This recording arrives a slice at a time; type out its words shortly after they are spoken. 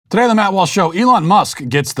Today on the Matt Walsh Show, Elon Musk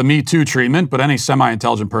gets the MeToo treatment, but any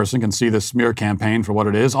semi-intelligent person can see this smear campaign for what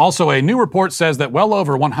it is. Also, a new report says that well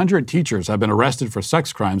over 100 teachers have been arrested for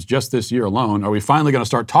sex crimes just this year alone. Are we finally going to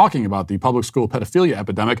start talking about the public school pedophilia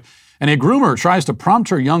epidemic? And a groomer tries to prompt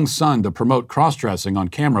her young son to promote cross-dressing on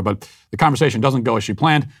camera, but the conversation doesn't go as she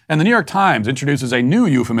planned. And the New York Times introduces a new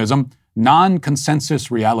euphemism,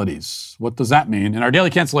 non-consensus realities. What does that mean? And our daily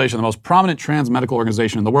cancellation, the most prominent trans medical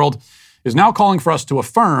organization in the world, is now calling for us to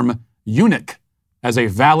affirm eunuch as a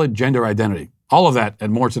valid gender identity. All of that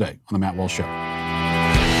and more today on The Matt Walsh Show.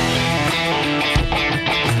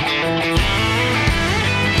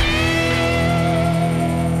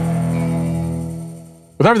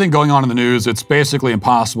 With everything going on in the news, it's basically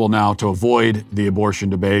impossible now to avoid the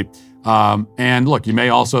abortion debate. And look, you may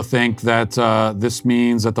also think that this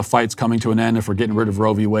means that the fight's coming to an end if we're getting rid of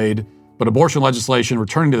Roe v. Wade. But abortion legislation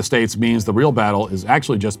returning to the states means the real battle is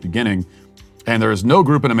actually just beginning. And there is no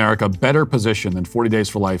group in America better positioned than 40 Days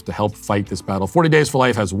for Life to help fight this battle. 40 Days for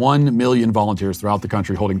Life has 1 million volunteers throughout the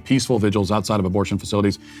country holding peaceful vigils outside of abortion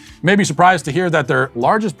facilities. You may be surprised to hear that their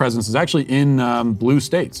largest presence is actually in blue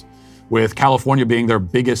states, with California being their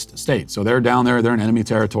biggest state. So they're down there, they're in enemy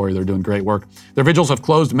territory, they're doing great work. Their vigils have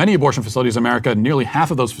closed many abortion facilities in America, and nearly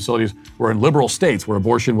half of those facilities were in liberal states where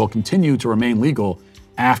abortion will continue to remain legal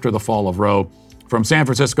after the fall of Roe. From San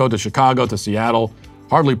Francisco to Chicago to Seattle,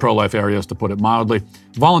 hardly pro-life areas, to put it mildly.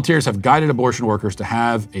 Volunteers have guided abortion workers to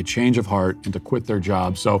have a change of heart and to quit their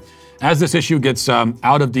jobs. So as this issue gets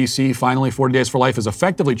out of D.C., finally, 40 Days for Life is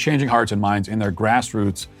effectively changing hearts and minds in their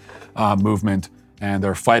grassroots movement, and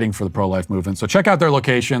they're fighting for the pro-life movement. So check out their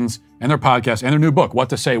locations and their podcast and their new book, What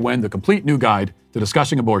to Say When, the complete new guide to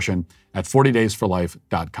discussing abortion at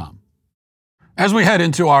 40daysforlife.com. As we head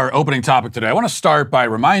into our opening topic today, I want to start by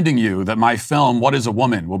reminding you that my film, What is a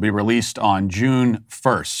Woman, will be released on June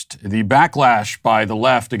 1st. The backlash by the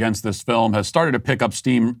left against this film has started to pick up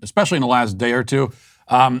steam, especially in the last day or two.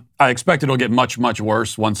 I expect it'll get much, much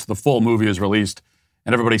worse once the full movie is released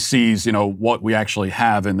and everybody sees, what we actually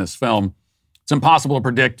have in this film. It's impossible to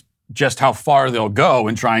predict just how far they'll go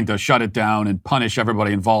in trying to shut it down and punish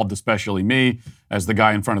everybody involved, especially me as the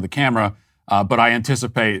guy in front of the camera. But I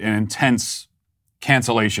anticipate an intense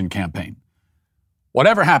cancellation campaign.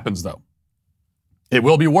 Whatever happens, though, it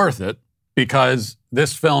will be worth it because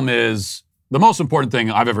this film is the most important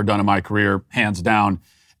thing I've ever done in my career, hands down,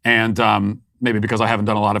 and maybe because I haven't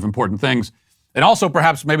done a lot of important things, and also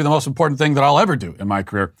perhaps maybe the most important thing that I'll ever do in my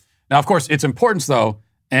career. Now, of course, its importance, though,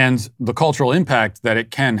 and the cultural impact that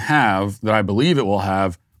it can have, that I believe it will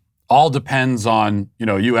have, all depends on,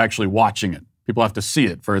 you actually watching it. People have to see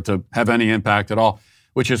it for it to have any impact at all,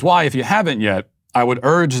 which is why, if you haven't yet, I would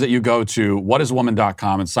urge that you go to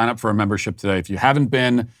whatisawoman.com and sign up for a membership today. If you haven't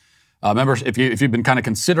been a member, if you've been kind of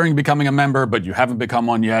considering becoming a member, but you haven't become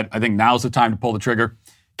one yet, I think now's the time to pull the trigger.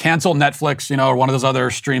 Cancel Netflix, or one of those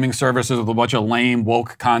other streaming services with a bunch of lame,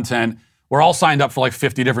 woke content. We're all signed up for like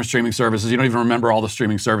 50 different streaming services. You don't even remember all the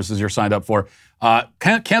streaming services you're signed up for.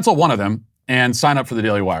 Cancel one of them and sign up for the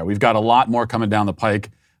Daily Wire. We've got a lot more coming down the pike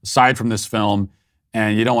aside from this film,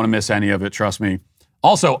 and you don't want to miss any of it, trust me.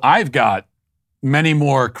 Also, I've got many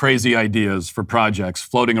more crazy ideas for projects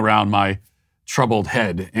floating around my troubled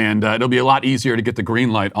head, and it'll be a lot easier to get the green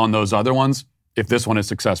light on those other ones if this one is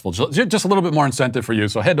successful. Just a little bit more incentive for you.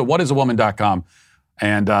 So head to whatisawoman.com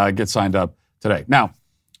and get signed up today. Now,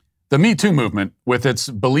 the Me Too movement, with its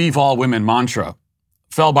believe all women mantra,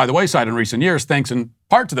 fell by the wayside in recent years, thanks in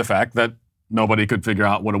part to the fact that nobody could figure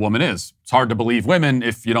out what a woman is. It's hard to believe women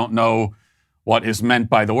if you don't know what is meant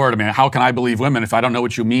by the word. I mean, how can I believe women if I don't know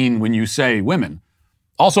what you mean when you say women?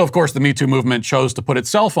 Also, of course, the Me Too movement chose to put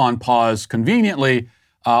itself on pause conveniently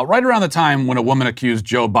right around the time when a woman accused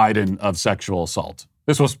Joe Biden of sexual assault.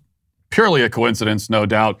 This was purely a coincidence, no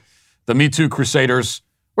doubt. The Me Too crusaders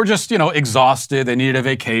were just, exhausted. They needed a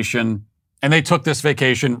vacation. And they took this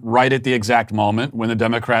vacation right at the exact moment when the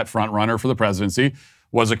Democrat frontrunner for the presidency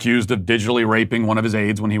was accused of digitally raping one of his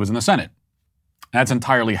aides when he was in the Senate. That's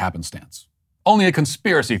entirely happenstance. Only a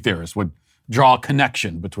conspiracy theorist would draw a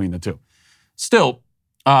connection between the two. Still,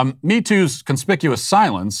 Me Too's conspicuous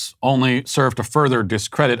silence only served to further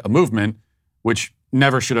discredit a movement which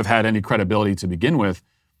never should have had any credibility to begin with.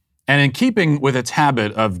 And in keeping with its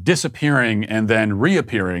habit of disappearing and then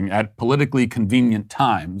reappearing at politically convenient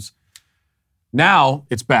times, now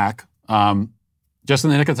it's back, just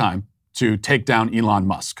in the nick of time, to take down Elon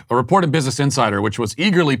Musk. A report in Business Insider, which was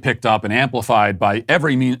eagerly picked up and amplified by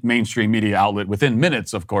every mainstream media outlet within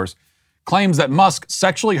minutes, of course, claims that Musk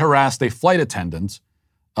sexually harassed a flight attendant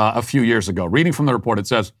a few years ago. Reading from the report, it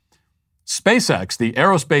says, SpaceX, the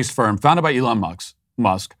aerospace firm founded by Elon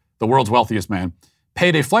Musk, the world's wealthiest man,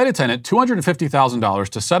 paid a flight attendant $250,000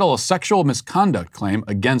 to settle a sexual misconduct claim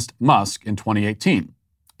against Musk in 2018,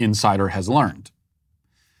 Insider has learned.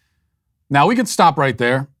 Now, we could stop right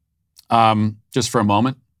there just for a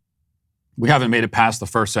moment. We haven't made it past the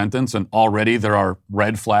first sentence, and already there are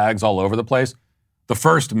red flags all over the place. The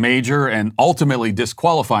first major and ultimately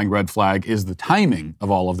disqualifying red flag is the timing of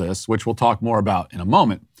all of this, which we'll talk more about in a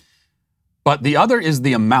moment. But the other is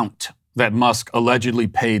the amount that Musk allegedly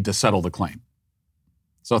paid to settle the claim.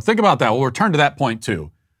 So think about that. We'll return to that point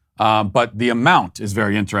too. But the amount is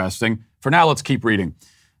very interesting. For now, let's keep reading.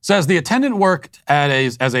 It says the attendant worked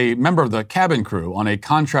as a member of the cabin crew on a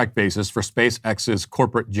contract basis for SpaceX's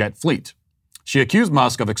corporate jet fleet. She accused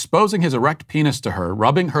Musk of exposing his erect penis to her,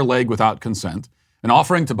 rubbing her leg without consent, and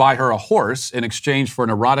offering to buy her a horse in exchange for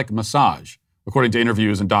an erotic massage, according to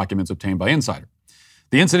interviews and documents obtained by Insider.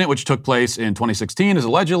 The incident, which took place in 2016, is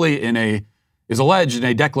alleged in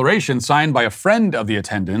a declaration signed by a friend of the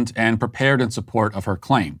attendant and prepared in support of her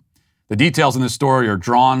claim. The details in this story are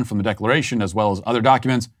drawn from the declaration as well as other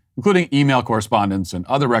documents, including email correspondence and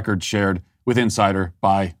other records shared with Insider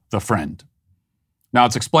by the friend. Now,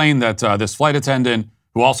 it's explained that this flight attendant,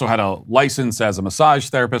 who also had a license as a massage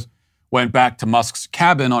therapist, went back to Musk's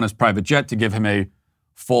cabin on his private jet to give him a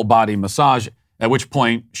full-body massage, at which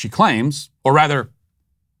point she claims, or rather,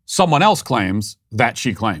 someone else claims that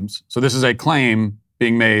she claims. So this is a claim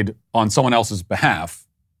being made on someone else's behalf.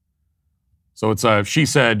 So it's a she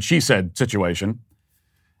said situation.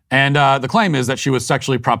 And the claim is that she was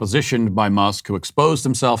sexually propositioned by Musk, who exposed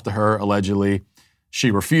himself to her, allegedly.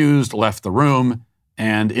 She refused, left the room,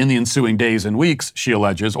 and in the ensuing days and weeks, she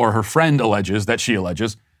alleges, or her friend alleges that she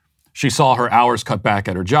alleges, she saw her hours cut back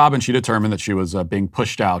at her job, and she determined that she was being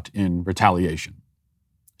pushed out in retaliation.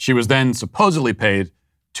 She was then supposedly paid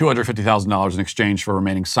 $250,000 in exchange for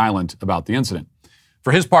remaining silent about the incident.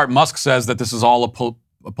 For his part, Musk says that this is all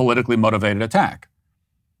a politically motivated attack.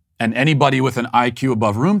 And anybody with an IQ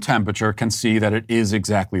above room temperature can see that it is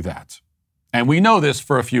exactly that. And we know this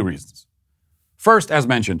for a few reasons. First, as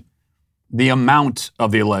mentioned, the amount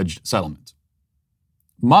of the alleged settlement.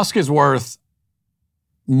 Musk is worth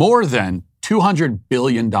more than $200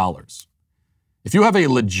 billion. If you have a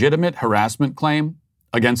legitimate harassment claim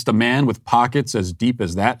against a man with pockets as deep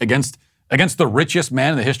as that, against the richest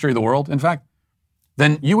man in the history of the world, in fact,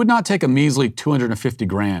 then you would not take a measly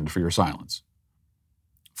 $250,000 for your silence.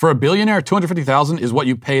 For a billionaire, $250,000 is what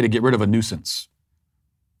you pay to get rid of a nuisance.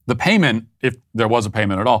 The payment, if there was a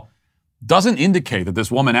payment at all, doesn't indicate that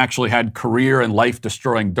this woman actually had career and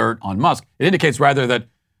life-destroying dirt on Musk. It indicates rather that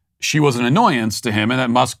she was an annoyance to him and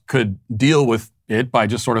that Musk could deal with it by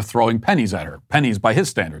just sort of throwing pennies at her. Pennies by his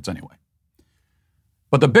standards, anyway.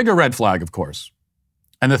 But the bigger red flag, of course,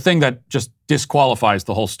 and the thing that just disqualifies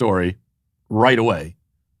the whole story right away,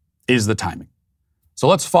 is the timing. So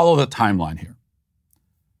let's follow the timeline here.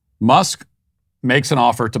 Musk makes an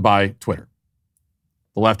offer to buy Twitter.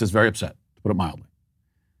 The left is very upset, to put it mildly.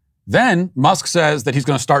 Then Musk says that he's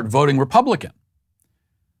going to start voting Republican.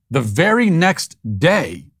 The very next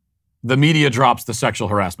day, the media drops the sexual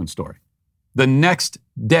harassment story. The next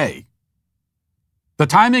day. The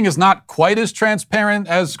timing is not quite as transparent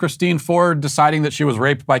as Christine Ford deciding that she was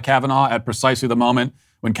raped by Kavanaugh at precisely the moment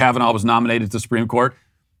when Kavanaugh was nominated to the Supreme Court,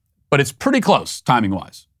 but it's pretty close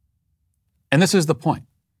timing-wise. And this is the point.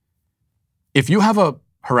 If you have a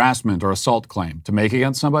harassment or assault claim to make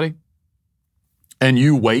against somebody, and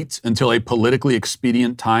you wait until a politically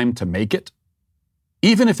expedient time to make it,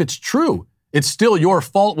 even if it's true, it's still your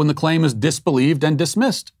fault when the claim is disbelieved and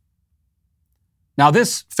dismissed. Now,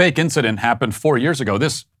 this fake incident happened 4 years ago.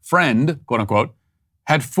 This friend, quote unquote,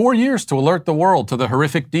 had 4 years to alert the world to the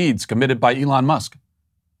horrific deeds committed by Elon Musk.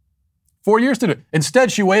 4 years to do it.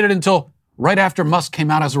 Instead, she waited until right after Musk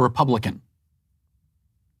came out as a Republican.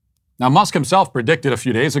 Now, Musk himself predicted a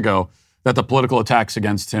few days ago that the political attacks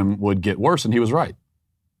against him would get worse, and he was right.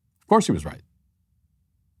 Of course he was right.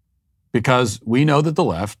 Because we know that the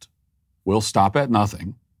left will stop at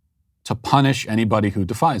nothing to punish anybody who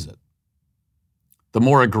defies it. The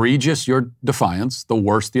more egregious your defiance, the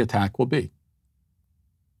worse the attack will be.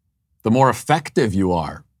 The more effective you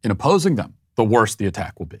are in opposing them, the worse the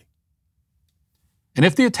attack will be. And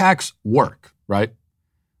if the attacks work, right?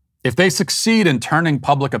 If they succeed in turning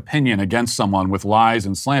public opinion against someone with lies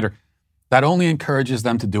and slander, that only encourages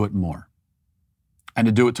them to do it more and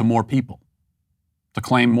to do it to more people, to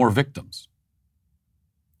claim more victims.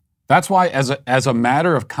 That's why, as a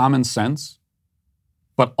matter of common sense,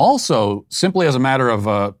 but also simply as a matter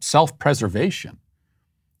of self-preservation,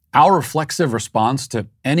 our reflexive response to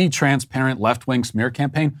any transparent left-wing smear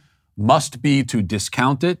campaign must be to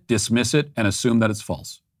discount it, dismiss it, and assume that it's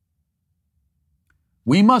false.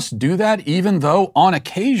 We must do that even though on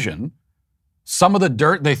occasion, some of the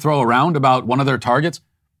dirt they throw around about one of their targets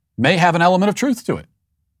may have an element of truth to it.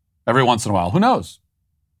 Every once in a while, who knows?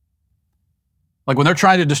 Like when they're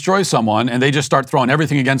trying to destroy someone and they just start throwing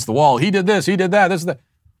everything against the wall. He did this, he did that, this, that.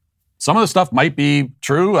 Some of the stuff might be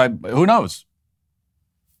true, who knows?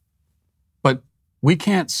 But we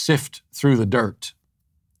can't sift through the dirt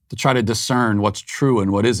to try to discern what's true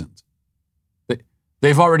and what isn't.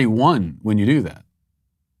 They've already won when you do that.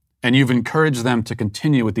 And you've encouraged them to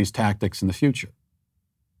continue with these tactics in the future.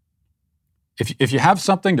 If you have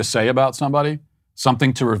something to say about somebody,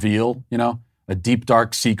 something to reveal, a deep,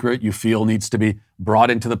 dark secret you feel needs to be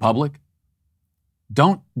brought into the public,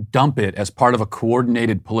 don't dump it as part of a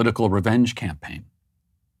coordinated political revenge campaign.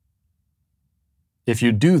 If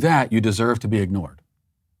you do that, you deserve to be ignored.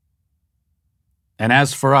 And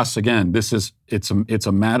as for us, again, it's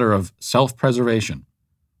a matter of self-preservation.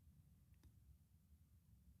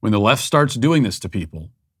 When the left starts doing this to people,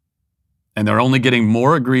 and they're only getting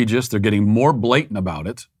more egregious, they're getting more blatant about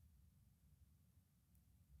it.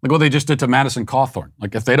 Look what they just did to Madison Cawthorn.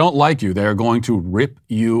 Like, if they don't like you, they're going to rip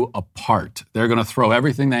you apart. They're going to throw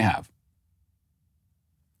everything they have.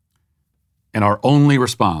 And our only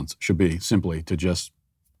response should be simply to just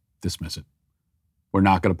dismiss it. We're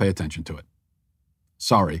not going to pay attention to it.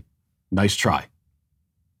 Sorry. Nice try.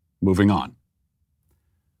 Moving on.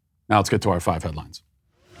 Now let's get to our 5 headlines.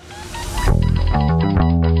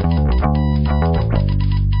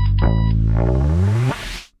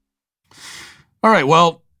 All right,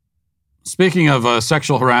 well, speaking of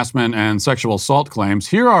sexual harassment and sexual assault claims,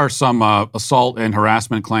 here are some assault and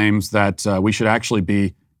harassment claims that we should actually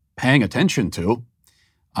be paying attention to.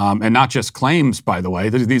 And not just claims, by the way.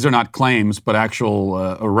 These are not claims, but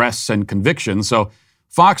actual arrests and convictions. So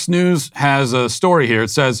Fox News has a story here. It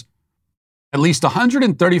says, at least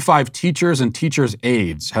 135 teachers and teachers'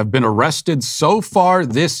 aides have been arrested so far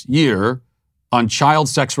this year on child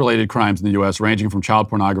sex-related crimes in the U.S., ranging from child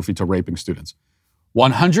pornography to raping students.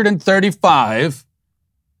 135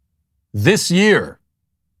 this year.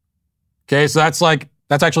 Okay, so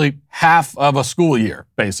that's actually half of a school year,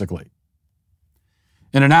 basically.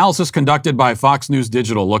 An analysis conducted by Fox News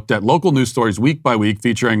Digital looked at local news stories week by week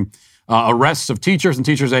featuring arrests of teachers and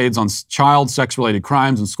teachers' aides on child sex-related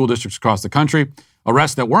crimes in school districts across the country.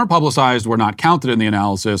 Arrests that weren't publicized were not counted in the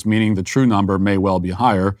analysis, meaning the true number may well be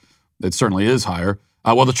higher. It certainly is higher.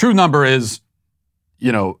 Well, the true number is,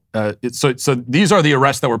 so these are the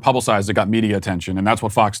arrests that were publicized that got media attention, and that's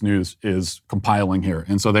what Fox News is compiling here.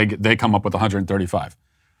 And so they come up with 135.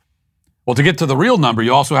 Well, to get to the real number,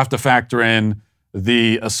 you also have to factor in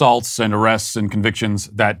the assaults and arrests and convictions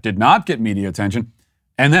that did not get media attention.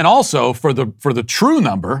 And then also for the true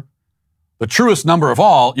number, the truest number of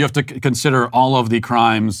all, you have to consider all of the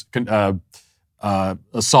crimes,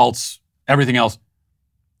 assaults, everything else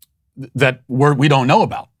that we don't know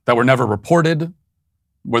about, that were never reported,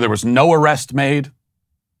 where there was no arrest made.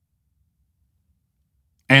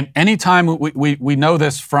 And anytime we know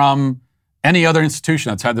this from any other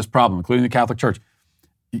institution that's had this problem, including the Catholic Church,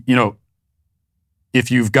 if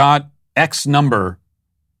you've got X number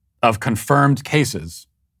of confirmed cases,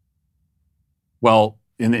 well,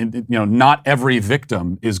 not every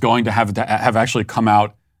victim is going to have actually come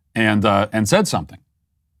out and said something.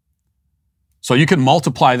 So you can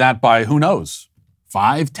multiply that by, who knows,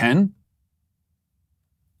 5, 10?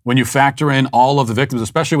 When you factor in all of the victims,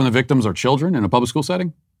 especially when the victims are children in a public school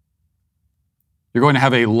setting, you're going to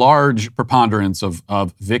have a large preponderance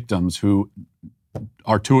of victims who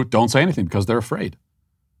don't say anything because they're afraid.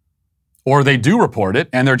 Or they do report it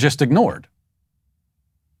and they're just ignored.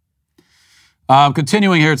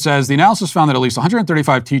 Continuing here, it says, the analysis found that at least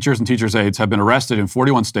 135 teachers and teachers' aides have been arrested in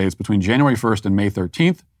 41 states between January 1st and May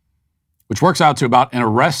 13th, which works out to about an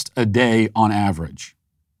arrest a day on average.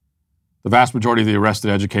 The vast majority of the arrested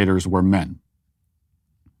educators were men.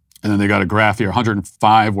 And then they got a graph here.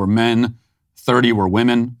 105 were men, 30 were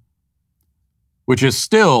women, which is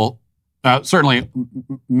still certainly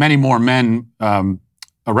many more men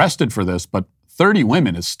arrested for this, but 30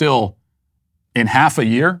 women is still, in half a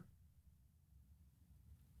year,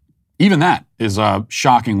 even that is a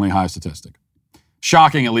shockingly high statistic.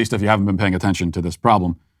 Shocking, at least if you haven't been paying attention to this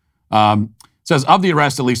problem. It says, of the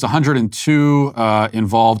arrests, at least 102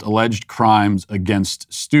 involved alleged crimes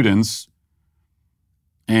against students.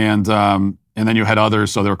 And then you had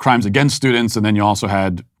others. So there were crimes against students, and then you also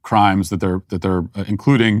had crimes that they're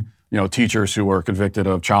including, teachers who were convicted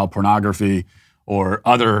of child pornography or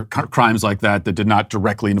other crimes like that did not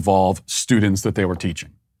directly involve students that they were teaching.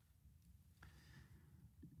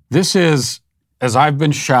 This is, as I've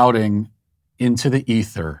been shouting into the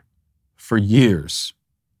ether for years.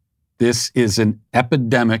 This is an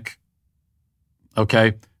epidemic,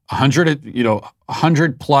 okay?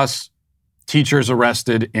 100 plus teachers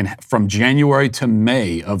arrested from January to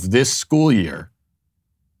May of this school year.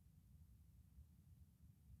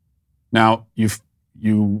 Now,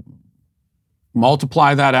 you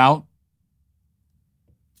multiply that out.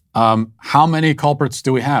 How many culprits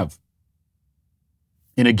do we have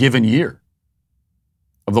in a given year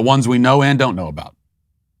of the ones we know and don't know about?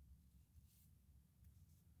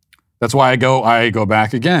 That's why I go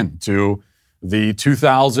back again to the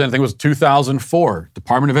 2004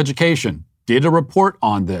 Department of Education did a report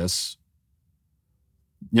on this.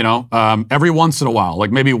 Every once in a while, like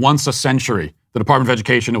maybe once a century, the Department of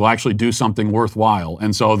Education will actually do something worthwhile.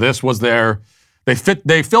 And so this was they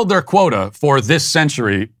filled their quota for this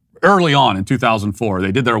century early on in 2004.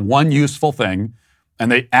 They did their one useful thing,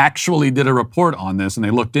 and they actually did a report on this, and they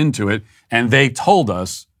looked into it, and they told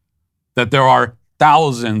us that there are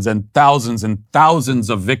thousands and thousands and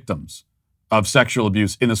thousands of victims of sexual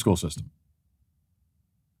abuse in the school system.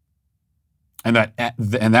 And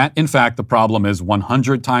that, in fact, the problem is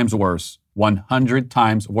 100 times worse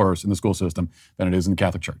in the school system than it is in the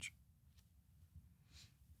Catholic Church.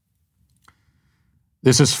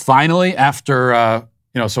 This is finally after,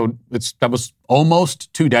 that was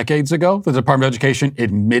almost 2 decades ago that the Department of Education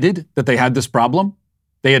admitted that they had this problem.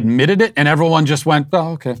 They admitted it, and everyone just went,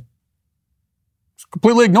 oh, okay. Just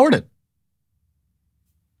completely ignored it.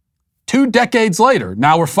 2 decades later,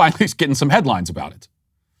 now we're finally getting some headlines about it.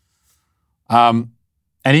 And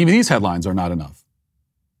even these headlines are not enough.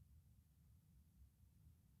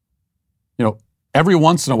 Every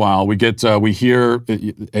once in a while we hear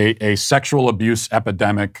a sexual abuse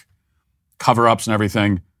epidemic, cover-ups and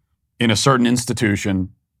everything in a certain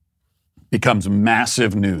institution becomes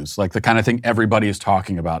massive news, like the kind of thing everybody is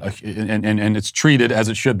talking about. And it's treated as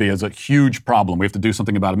it should be, as a huge problem. We have to do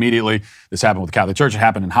something about it immediately. This happened with the Catholic Church. It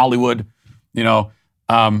happened in Hollywood.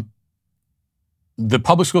 The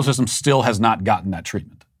public school system still has not gotten that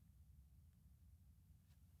treatment.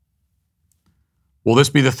 Will this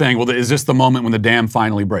be the thing? Is this the moment when the dam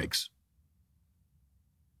finally breaks?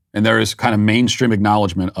 And there is kind of mainstream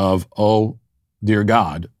acknowledgement of, oh, dear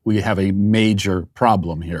God, we have a major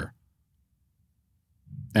problem here.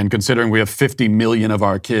 And considering we have 50 million of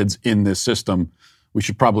our kids in this system, we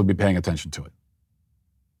should probably be paying attention to it.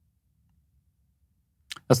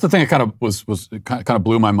 That's the thing that kind of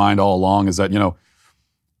blew my mind all along, is that,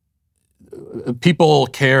 people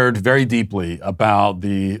cared very deeply about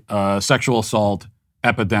the sexual assault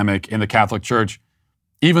epidemic in the Catholic Church,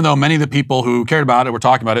 even though many of the people who cared about it, were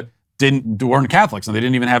talking about it, weren't Catholics, and they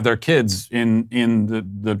didn't even have their kids in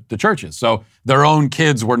the churches. So their own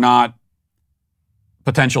kids were not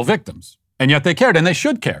potential victims. And yet they cared, and they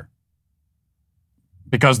should care,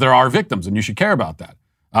 because there are victims, and you should care about that.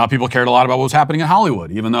 People cared a lot about what was happening in Hollywood,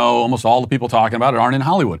 even though almost all the people talking about it aren't in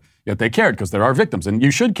Hollywood. Yet they cared, because there are victims, and you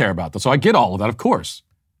should care about that. So I get all of that, of course.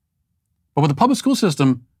 But with the public school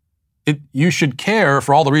system, you should care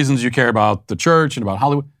for all the reasons you care about the church and about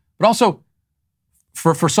Hollywood, but also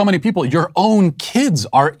for so many people, your own kids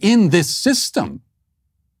are in this system.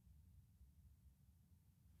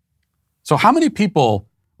 So how many people,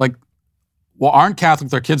 aren't Catholic,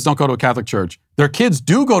 their kids don't go to a Catholic church, their kids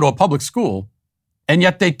do go to a public school, and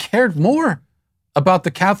yet they cared more about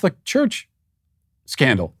the Catholic Church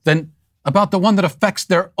scandal than about the one that affects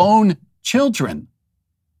their own children?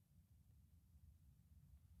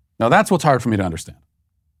 Now, that's what's hard for me to understand.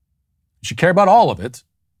 You should care about all of it,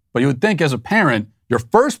 but you would think as a parent, your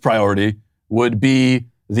first priority would be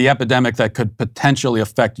the epidemic that could potentially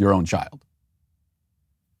affect your own child.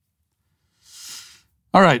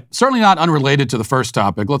 All right, certainly not unrelated to the first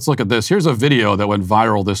topic. Let's look at this. Here's a video that went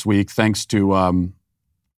viral this week thanks to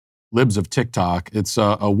libs of TikTok. It's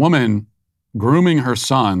a woman grooming her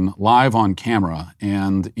son live on camera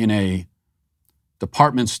and in a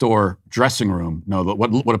department store dressing room. No,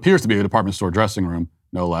 what appears to be a department store dressing room,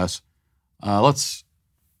 no less. Let's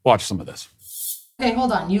watch some of this. Okay,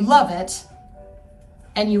 hold on. You love it,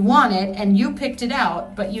 and you want it, and you picked it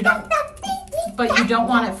out, but you don't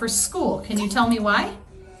want it for school. Can you tell me why?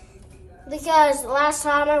 Because last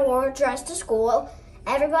time I wore a dress to school,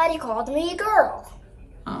 everybody called me a girl.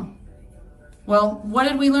 Oh. Well, what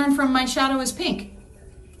did we learn from My Shadow is Pink?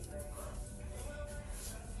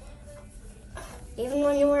 Even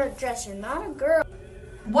when you wear a dress, you're not a girl.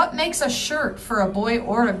 What makes a shirt for a boy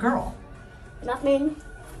or a girl? Nothing.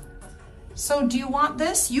 So do you want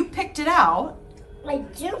this? You picked it out. I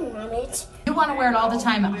do want it. You want to wear it all the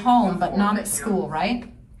time at home, but not at school, right?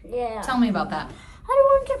 Yeah. Tell me about that. I don't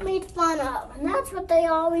want to get made fun of, and that's what they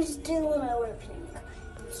always do when I wear pink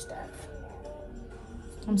and stuff.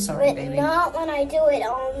 I'm sorry, But baby. not when I do it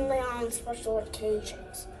only on special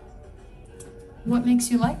occasions. What makes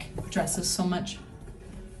you like dresses so much?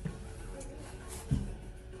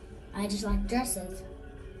 I just like dresses.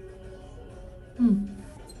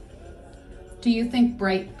 Do you think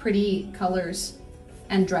bright, pretty colors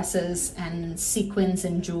and dresses and sequins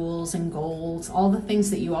and jewels and golds, all the things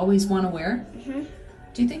that you always want to wear,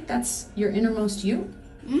 do you think that's your innermost you?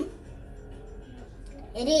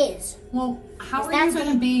 It is. Well, how are you That's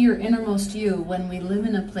going to be your innermost you when we live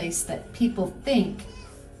in a place that people think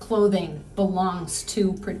clothing belongs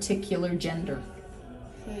to particular gender?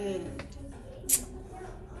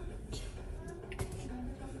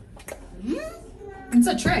 It's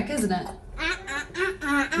a trick, isn't it?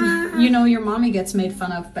 You know your mommy gets made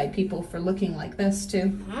fun of by people for looking like this too.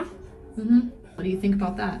 What do you think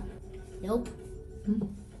about that? Nope.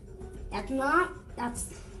 That's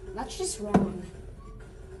just wrong.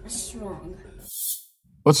 That's just wrong.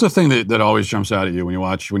 What's the thing that always jumps out at you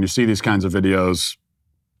when you see these kinds of videos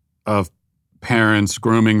of parents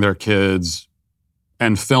grooming their kids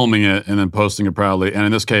and filming it and then posting it proudly? And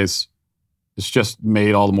in this case, it's just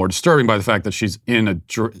made all the more disturbing by the fact that she's in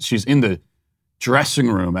the dressing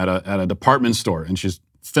room at a department store and she's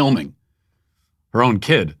filming her own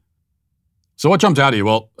kid. So what jumped out at you?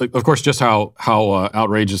 Well, of course, just how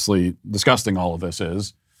outrageously disgusting all of this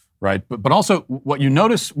is, right? But also what you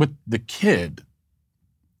notice with the kid,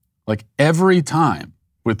 like every time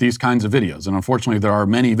with these kinds of videos, and unfortunately there are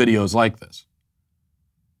many videos like this,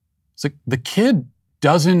 it's like the kid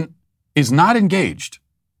is not engaged,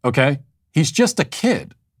 okay? He's just a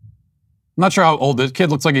kid. I'm not sure how old this kid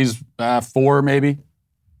looks like. He's 4 maybe,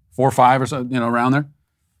 4 or 5 or so, around there.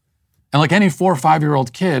 And like any 4 or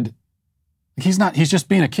 5-year-old kid, he's just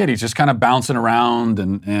being a kid. He's just kind of bouncing around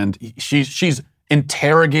and she's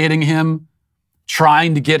interrogating him,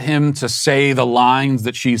 trying to get him to say the lines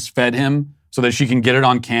that she's fed him so that she can get it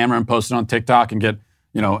on camera and post it on TikTok and get,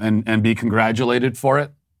 and be congratulated for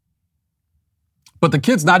it. But the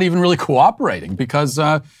kid's not even really cooperating because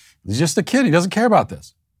he's just a kid. He doesn't care about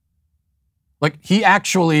this. Like, he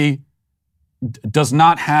actually does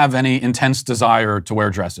not have any intense desire to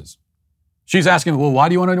wear dresses. She's asking, well, why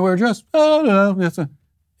do you want to wear a dress? Oh, no, he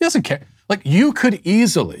doesn't care. Like, you could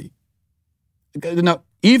easily,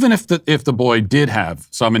 even if the boy did have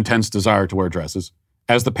some intense desire to wear dresses,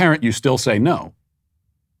 as the parent, you still say no.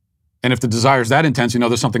 And if the desire is that intense,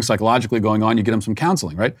 there's something psychologically going on, you get him some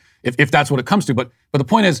counseling, right? If that's what it comes to. But the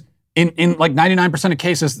point is, in like 99% of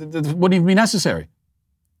cases, it wouldn't even be necessary.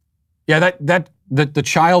 Yeah, that the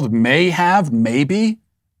child may have, maybe,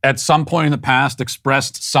 at some point in the past,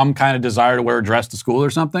 expressed some kind of desire to wear a dress to school or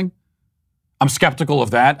something. I'm skeptical of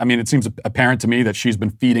that. I mean, it seems apparent to me that she's been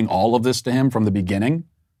feeding all of this to him from the beginning.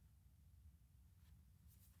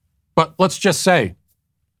 But let's just say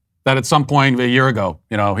that at some point a year ago,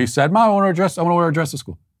 he said, Mom, I want to wear a dress to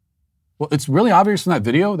school. Well, it's really obvious from that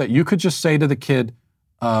video that you could just say to the kid,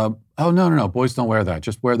 oh, no, boys don't wear that.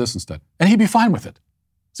 Just wear this instead. And he'd be fine with it.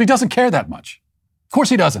 So he doesn't care that much. Of course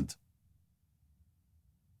he doesn't.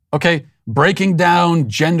 Okay, breaking down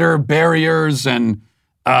gender barriers and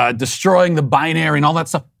destroying the binary and all that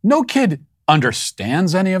stuff. No kid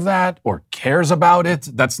understands any of that or cares about it.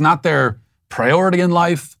 That's not their priority in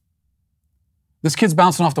life. This kid's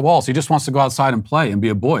bouncing off the walls. He just wants to go outside and play and be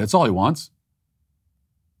a boy. That's all he wants.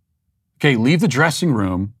 Okay, leave the dressing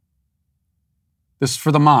room. This is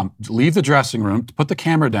for the mom. Leave the dressing room, put the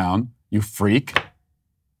camera down, you freak.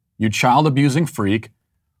 You child-abusing freak.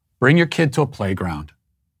 Bring your kid to a playground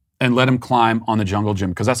and let him climb on the jungle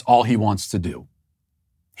gym because that's all he wants to do.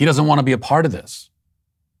 He doesn't want to be a part of this.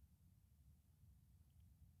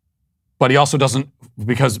 But he also doesn't,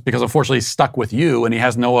 because unfortunately he's stuck with you and he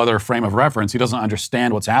has no other frame of reference. He doesn't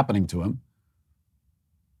understand what's happening to him.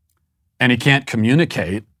 And he can't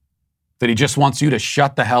communicate that he just wants you to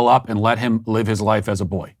shut the hell up and let him live his life as a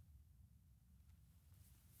boy.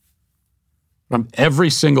 From every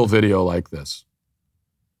single video like this,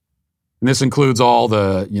 and this includes all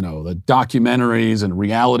the documentaries and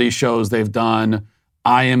reality shows they've done,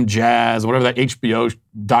 I Am Jazz, whatever that HBO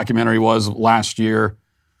documentary was last year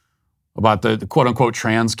about the quote-unquote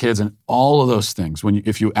trans kids and all of those things.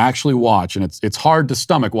 If you actually watch, and it's hard to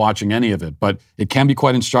stomach watching any of it, but it can be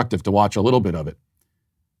quite instructive to watch a little bit of it.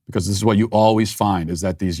 Because this is what you always find, is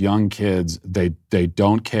that these young kids, they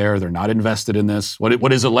don't care, they're not invested in this.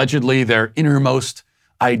 What is allegedly their innermost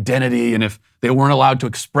identity, and if they weren't allowed to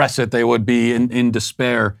express it, they would be in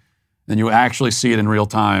despair. Then you actually see it in real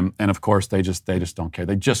time, and of course they just don't care.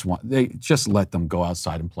 They just let them go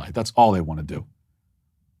outside and play. That's all they want to do.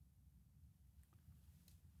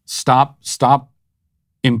 Stop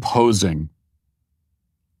imposing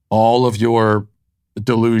all of your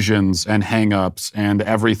delusions and hang-ups and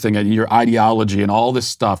everything and your ideology and all this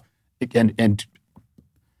stuff and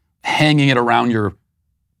hanging it around your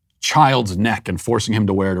child's neck and forcing him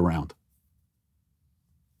to wear it around.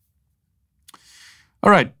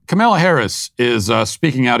 All right, Kamala Harris is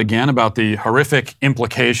speaking out again about the horrific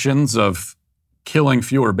implications of killing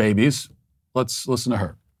fewer babies. Let's listen to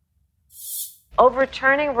her.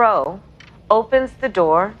 Overturning Roe opens the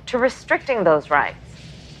door to restricting those rights.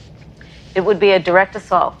 It would be a direct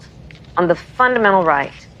assault on the fundamental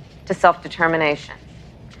right to self-determination,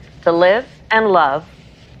 to live and love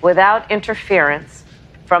without interference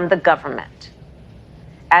from the government.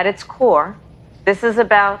 At its core, this is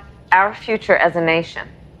about our future as a nation,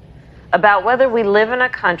 about whether we live in a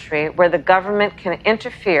country where the government can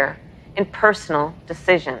interfere in personal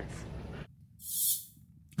decisions.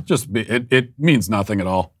 It means nothing at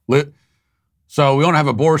all. So we want to have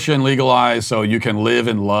abortion legalized so you can live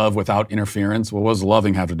and love without interference. Well, what does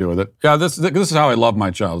loving have to do with it? Yeah, this is how I love my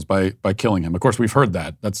child, is by killing him. Of course, we've heard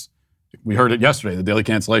that. We heard it yesterday, the daily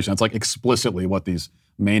cancellation. That's like explicitly what these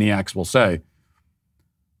maniacs will say.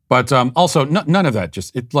 But also, none of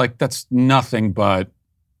that. That's nothing but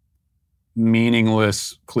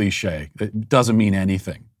meaningless cliche. It doesn't mean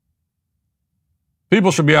anything.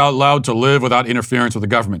 People should be allowed to live without interference with the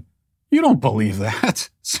government. You don't believe that.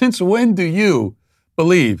 Since when do you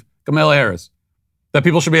believe, Kamala Harris, that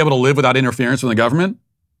people should be able to live without interference from the government?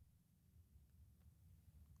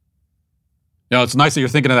 You know, it's nice that you're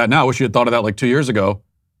thinking of that now. I wish you had thought of that like 2 years ago.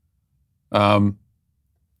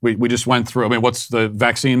 We just went through, what's the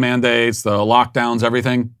vaccine mandates, the lockdowns,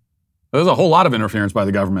 everything? There's a whole lot of interference by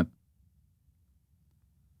the government.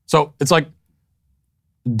 So it's like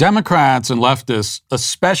Democrats and leftists,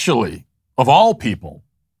 especially, of all people,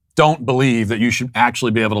 don't believe that you should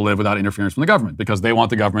actually be able to live without interference from the government because they want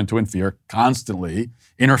the government to interfere constantly,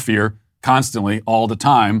 all the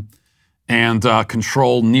time, and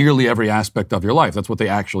control nearly every aspect of your life. That's what they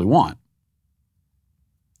actually want.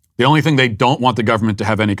 The only thing they don't want the government to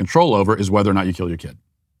have any control over is whether or not you kill your kid.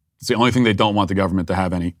 It's the only thing they don't want the government to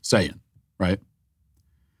have any say in, right?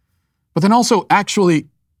 But then also, actually,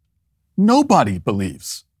 nobody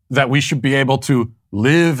believes that we should be able to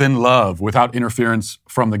live and love without interference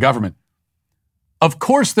from the government. Of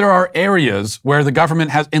course, there are areas where the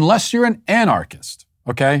government has, unless you're an anarchist,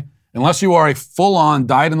 okay? Unless you are a full-on,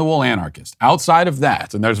 dyed-in-the-wool anarchist. Outside of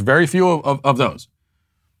that, and there's very few of those,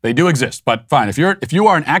 they do exist, but fine. If you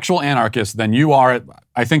are an actual anarchist, then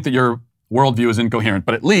I think that your worldview is incoherent,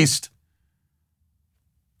 but at least,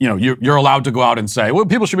 you're allowed to go out and say, well,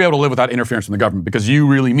 people should be able to live without interference from the government because you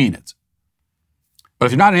really mean it. But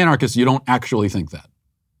if you're not an anarchist, you don't actually think that.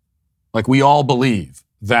 Like, we all believe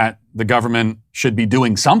that the government should be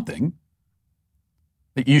doing something.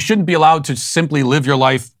 You shouldn't be allowed to simply live your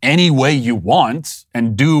life any way you want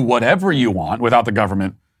and do whatever you want without the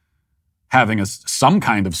government having some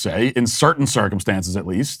kind of say, in certain circumstances at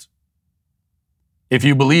least. If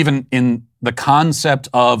you believe in the concept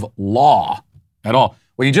of law at all.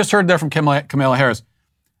 What you just heard there from Kamala Harris,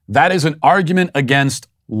 that is an argument against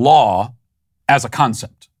law as a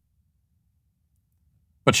concept.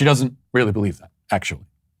 But she doesn't really believe that, actually.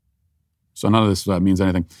 So none of this means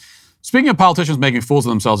anything. Speaking of politicians making fools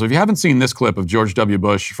of themselves, if you haven't seen this clip of George W.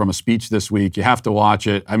 Bush from a speech this week, you have to watch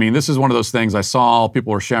it. This is one of those things I saw.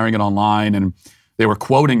 People were sharing it online, and they were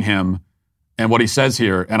quoting him and what he says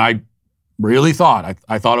here. And I really thought,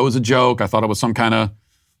 I thought it was a joke. I thought it was some kind of,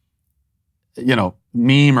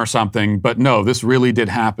 meme or something. But no, this really did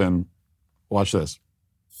happen. Watch this.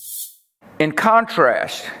 In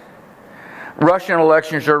contrast, Russian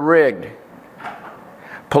elections are rigged.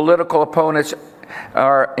 Political opponents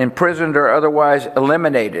are imprisoned or otherwise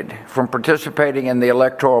eliminated from participating in the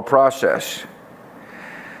electoral process.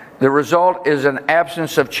 The result is an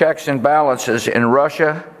absence of checks and balances in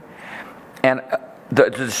Russia and the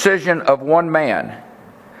decision of one man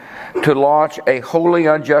to launch a wholly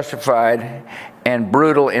unjustified and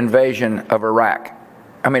brutal invasion of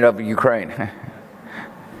of Ukraine.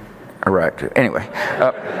 Iraq, too. Anyway,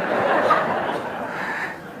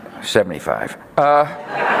 75.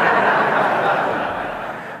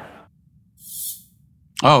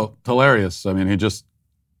 Oh, hilarious. He just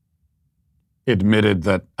admitted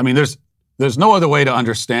that. There's no other way to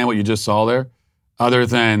understand what you just saw there other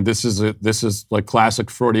than this is like classic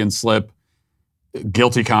Freudian slip,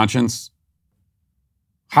 guilty conscience.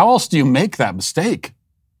 How else do you make that mistake?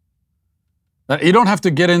 You don't have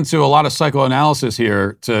to get into a lot of psychoanalysis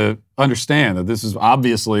here to understand that this is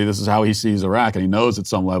how he sees Iraq, and he knows at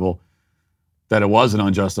some level that it was an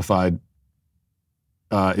unjustified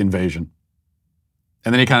invasion.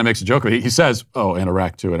 And then he kind of makes a joke of it. He says, oh, and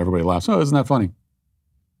Iraq too, and everybody laughs. Oh, isn't that funny?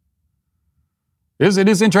 It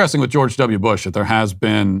is interesting with George W. Bush that there has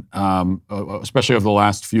been, especially over the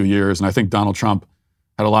last few years, and I think Donald Trump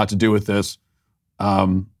had a lot to do with this,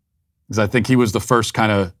 because I think he was the first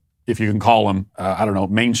kind of, if you can call him,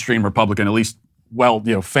 mainstream Republican, at least,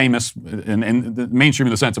 famous, in mainstream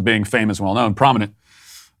in the sense of being famous, well-known, prominent.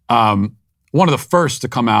 One of the first to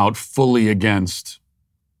come out fully against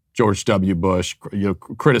George W. Bush,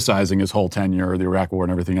 criticizing his whole tenure, the Iraq War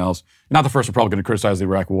and everything else. Not the first Republican to criticize the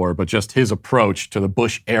Iraq War, but just his approach to the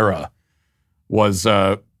Bush era was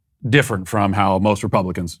different from how most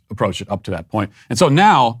Republicans approached it up to that point. And so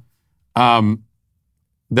now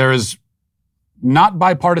there is not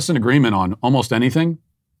bipartisan agreement on almost anything,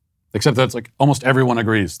 except that it's like almost everyone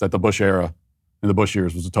agrees that the Bush era and the Bush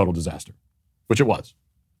years was a total disaster, which it was.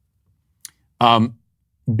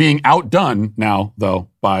 Being outdone now, though,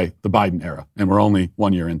 by the Biden era, and we're only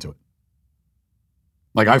 1 year into it.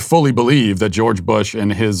 Like, I fully believe that George Bush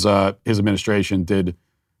and his administration did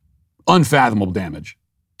unfathomable damage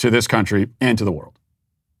to this country and to the world.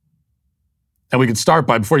 And we could start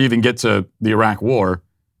by, before you even get to the Iraq War,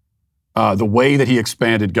 the way that he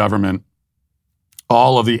expanded government,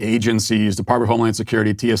 all of the agencies, Department of Homeland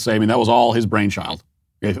Security, TSA, that was all his brainchild.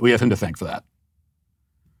 We have him to thank for that.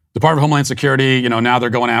 Department of Homeland Security, now they're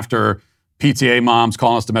going after PTA moms,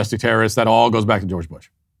 calling us domestic terrorists. That all goes back to George Bush.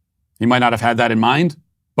 He might not have had that in mind,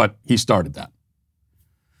 but he started that.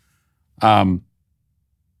 And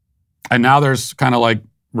now there's kind of like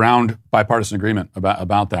round bipartisan agreement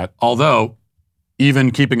about that. Although,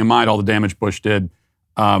 even keeping in mind all the damage Bush did,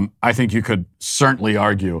 I think you could certainly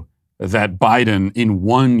argue that Biden in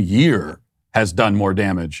 1 year has done more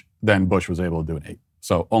damage than Bush was able to do in 8.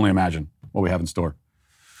 So only imagine what we have in store.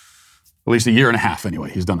 At least a year and a half,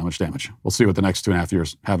 anyway. He's done that much damage. We'll see what the next 2.5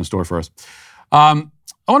 years have in store for us. I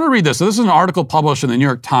want to read this. So this is an article published in the New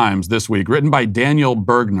York Times this week, written by Daniel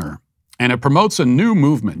Bergner, and it promotes a new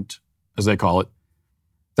movement, as they call it,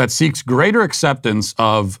 that seeks greater acceptance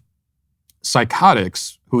of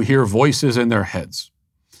psychotics who hear voices in their heads.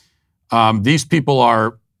 These people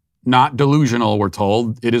are not delusional, we're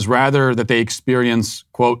told. It is rather that they experience,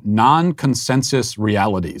 quote, non-consensus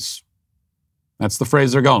realities. That's the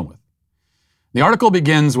phrase they're going with. The article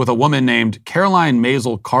begins with a woman named Caroline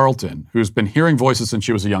Maisel Carlton, who's been hearing voices since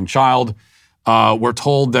she was a young child. We're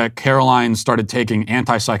told that Caroline started taking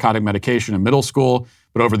antipsychotic medication in middle school,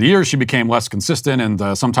 but over the years she became less consistent,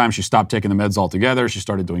 and sometimes she stopped taking the meds altogether. She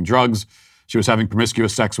started doing drugs. She was having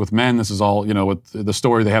promiscuous sex with men. This is all, with the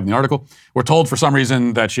story they have in the article. We're told for some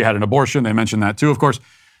reason that she had an abortion. They mentioned that too, of course.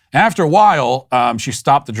 After a while, she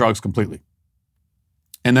stopped the drugs completely.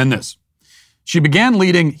 And then this. She began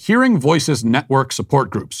leading Hearing Voices Network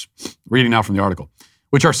support groups, reading now from the article,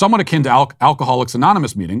 which are somewhat akin to Alcoholics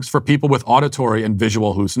Anonymous meetings for people with auditory and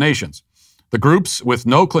visual hallucinations. The groups, with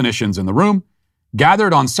no clinicians in the room,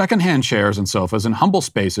 gathered on secondhand chairs and sofas in humble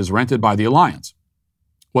spaces rented by the Alliance.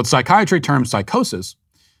 What psychiatry terms psychosis,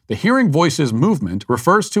 the Hearing Voices movement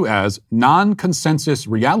refers to as non-consensus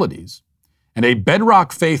realities. And a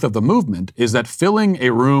bedrock faith of the movement is that filling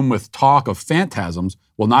a room with talk of phantasms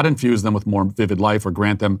will not infuse them with more vivid life or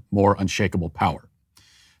grant them more unshakable power.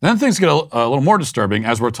 And then things get a little more disturbing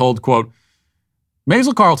as we're told, quote,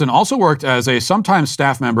 Maisel Carlton also worked as a sometime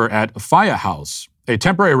staff member at Faya House, a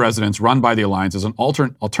temporary residence run by the Alliance as an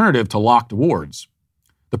alternative to locked wards.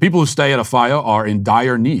 The people who stay at Faya are in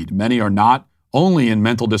dire need. Many are not only in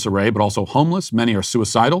mental disarray, but also homeless. Many are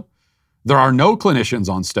suicidal. There are no clinicians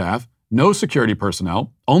on staff. No security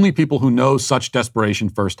personnel, only people who know such desperation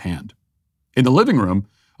firsthand. In the living room,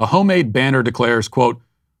 a homemade banner declares, quote,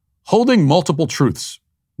 holding multiple truths,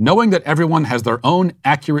 knowing that everyone has their own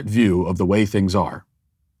accurate view of the way things are.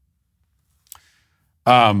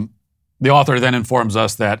 The author then informs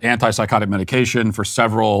us that antipsychotic medication for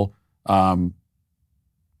several, that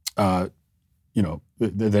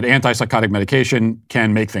antipsychotic medication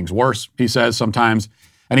can make things worse, he says sometimes.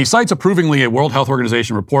 And he cites approvingly a World Health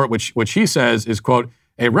Organization report, which he says is, quote,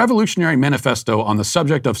 a revolutionary manifesto on the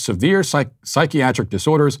subject of severe psychiatric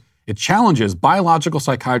disorders. It challenges biological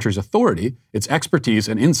psychiatry's authority, its expertise,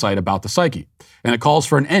 and insight about the psyche. And it calls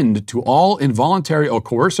for an end to all involuntary or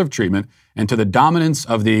coercive treatment and to the dominance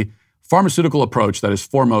of the pharmaceutical approach that is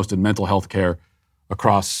foremost in mental health care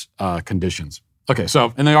across conditions. Okay,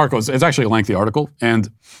 so in the article, it's actually a lengthy article, and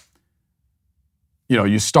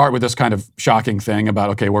you start with this kind of shocking thing about,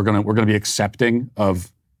 okay, we're gonna be accepting of,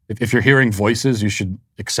 if you're hearing voices, you should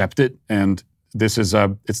accept it. And this is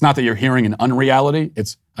it's not that you're hearing an unreality,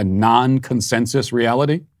 it's a non-consensus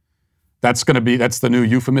reality. That's the new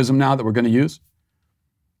euphemism now that we're gonna use.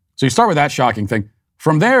 So you start with that shocking thing,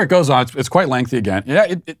 From there, it goes on. It's quite lengthy again.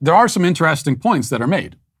 Yeah, there are some interesting points that are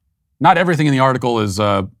made. Not everything in the article is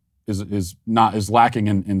lacking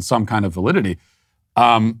in some kind of validity.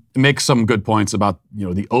 It makes some good points about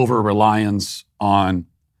the over-reliance on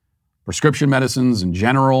prescription medicines in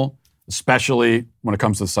general, especially when it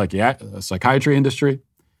comes to the psychiatry industry.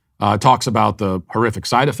 Talks about the horrific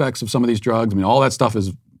side effects of some of these drugs. I mean, all that stuff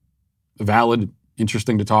is valid,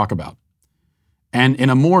 interesting to talk about. And in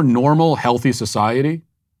a more normal, healthy society,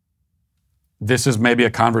 this is maybe a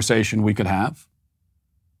conversation we could have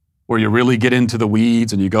where you really get into the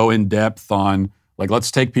weeds and you go in depth on,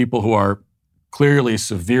 let's take people who are clearly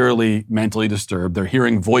severely mentally disturbed. They're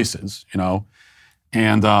hearing voices,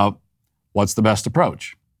 and what's the best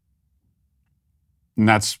approach? And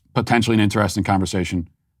that's potentially an interesting conversation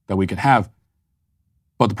that we could have.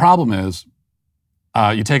 But the problem is,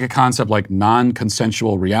 you take a concept like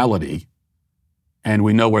non-consensual reality, and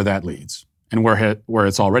we know where that leads, and where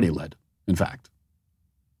it's already led, in fact.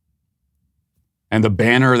 And the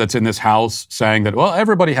banner that's in this house saying that, well,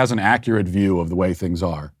 everybody has an accurate view of the way things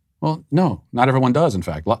are. Well, no, not everyone does, in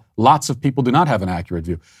fact. Lots of people do not have an accurate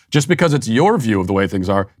view. Just because it's your view of the way things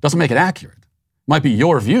are doesn't make it accurate. It might be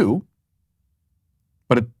your view,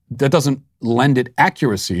 but that doesn't lend it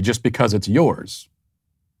accuracy just because it's yours.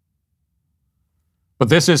 But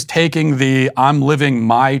this is taking the I'm living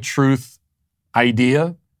my truth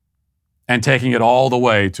idea and taking it all the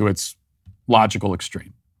way to its logical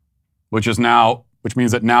extreme, which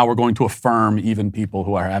means that now we're going to affirm even people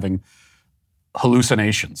who are having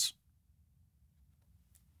hallucinations.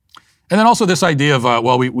 And then also this idea of,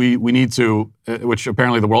 we need to, which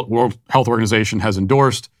apparently the World Health Organization has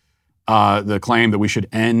endorsed, the claim that we should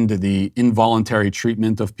end the involuntary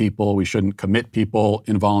treatment of people. We shouldn't commit people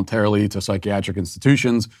involuntarily to psychiatric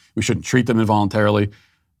institutions. We shouldn't treat them involuntarily.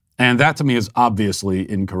 And that to me is obviously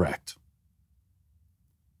incorrect.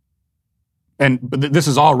 But this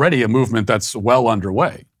is already a movement that's well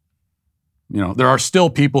underway. There are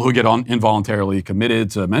still people who get involuntarily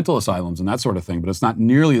committed to mental asylums and that sort of thing, but it's not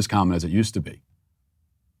nearly as common as it used to be.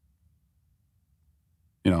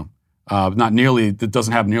 It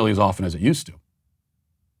doesn't happen nearly as often as it used to.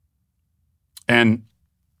 And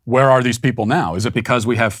where are these people now? Is it because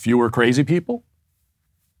we have fewer crazy people?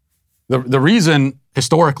 The reason,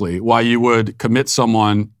 historically, why you would commit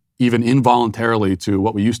someone even involuntarily to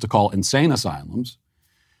what we used to call insane asylums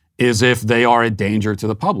is if they are a danger to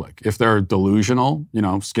the public. If they're delusional,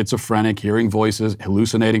 schizophrenic, hearing voices,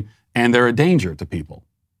 hallucinating, and they're a danger to people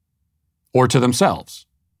or to themselves.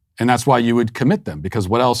 And that's why you would commit them, because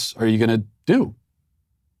what else are you going to do?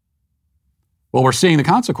 Well, we're seeing the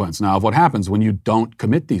consequence now of what happens when you don't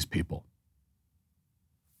commit these people.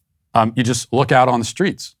 You just look out on the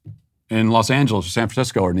streets in Los Angeles or San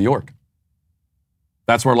Francisco or New York.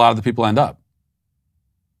 That's where a lot of the people end up.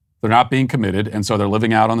 They're not being committed, and so they're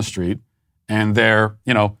living out on the street, and they're,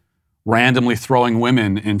 randomly throwing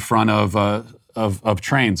women in front of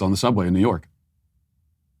trains on the subway in New York.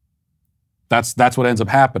 That's what ends up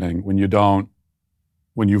happening when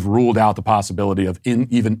you've ruled out the possibility of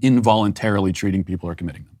even involuntarily treating people or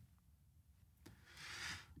committing them.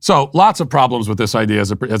 So lots of problems with this idea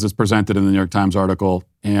as it's presented in the New York Times article,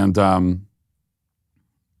 and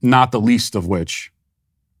not the least of which,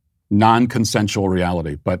 non-consensual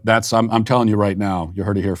reality. But I'm telling you right now, you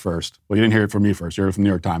heard it here first. Well, you didn't hear it from me first, you heard it from the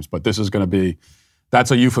New York Times, but this is going to be, that's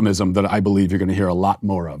a euphemism that I believe you're going to hear a lot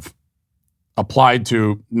more of, applied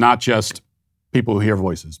to not just people who hear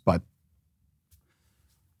voices, but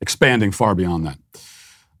expanding far beyond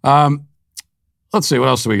that. Let's see, what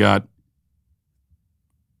else do we got?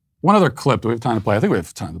 One other clip. Do we have time to play? I think we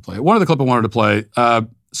have time to play. One other clip I wanted to play.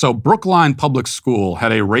 So Brookline Public School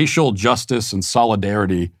had a racial justice and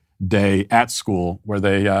solidarity day at school where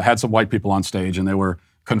they had some white people on stage and they were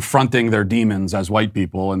confronting their demons as white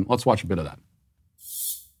people. And let's watch a bit of that.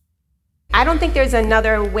 I don't think there's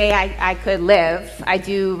another way I could live. I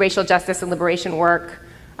do racial justice and liberation work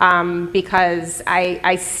because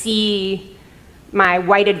I see my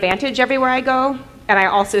white advantage everywhere I go. And I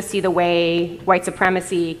also see the way white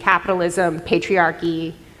supremacy, capitalism,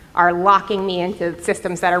 patriarchy are locking me into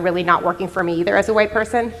systems that are really not working for me either as a white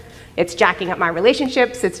person. It's jacking up my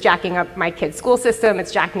relationships, it's jacking up my kids' school system,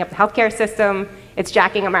 it's jacking up the healthcare system, it's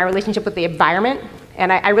jacking up my relationship with the environment.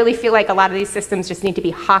 And I really feel like a lot of these systems just need to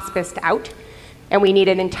be hospiced out. And we need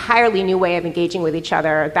an entirely new way of engaging with each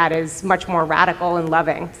other that is much more radical and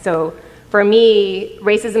loving. So for me,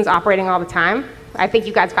 racism's operating all the time. I think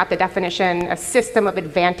you guys got the definition, a system of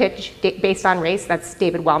advantage based on race. That's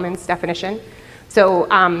David Wellman's definition. So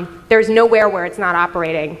there's nowhere where it's not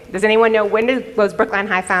operating. Does anyone know, when was Brookline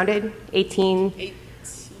High founded?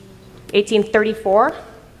 1834.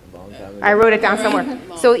 I wrote it down somewhere.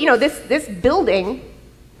 So, this building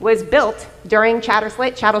was built during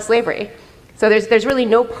chattel slavery. So there's really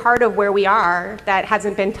no part of where we are that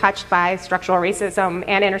hasn't been touched by structural racism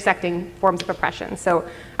and intersecting forms of oppression. So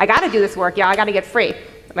I got to do this work, y'all. I got to get free.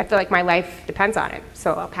 I feel like my life depends on it.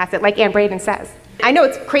 So I'll pass it like Ann Braden says. I know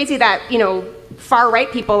it's crazy that,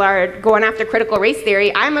 far-right people are going after critical race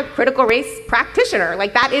theory. I'm a critical race practitioner.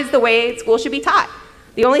 Like, that is the way school should be taught.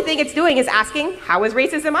 The only thing it's doing is asking, how is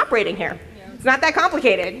racism operating here? It's not that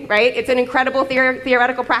complicated, right? It's an incredible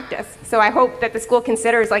theoretical practice. So I hope that the school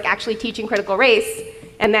considers actually teaching critical race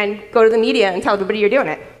and then go to the media and tell everybody you're doing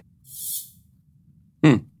it.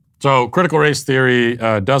 So critical race theory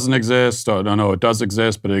doesn't exist. Oh, no, it does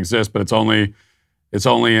exist, but it's only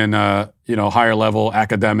in higher level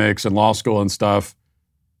academics and law school and stuff.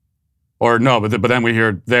 Or no, but then we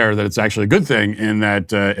hear there that it's actually a good thing in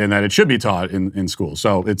that it should be taught in school.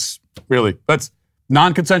 So it's really, that's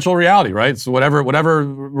non-consensual reality, right? So whatever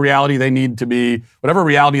reality they need to be, whatever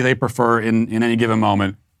reality they prefer in any given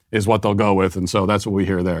moment is what they'll go with. And so that's what we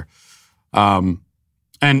hear there. But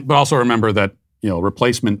also remember that,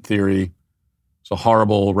 replacement theory is a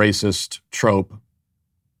horrible racist trope.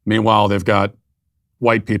 Meanwhile, they've got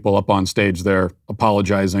white people up on stage there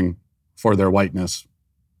apologizing for their whiteness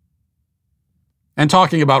and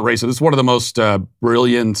talking about racism. This is one of the most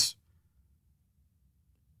brilliant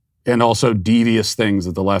and also devious things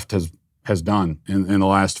that the left has done in the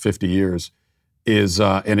last 50 years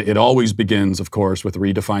and it always begins, of course, with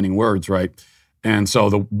redefining words, right? And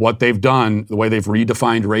so what they've done, the way they've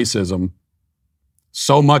redefined racism,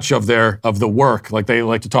 so much of the work, like they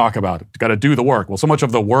like to talk about, got to do the work. Well, so much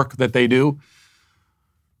of the work that they do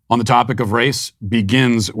on the topic of race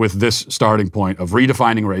begins with this starting point of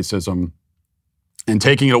redefining racism and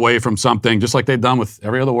taking it away from something, just like they've done with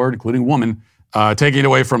every other word, including woman, taking it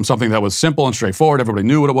away from something that was simple and straightforward. Everybody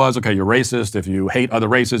knew what it was. Okay, you're racist. If you hate other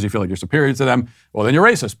races, you feel like you're superior to them. Well, then you're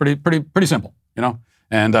racist. Pretty simple,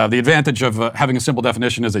 And the advantage of having a simple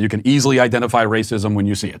definition is that you can easily identify racism when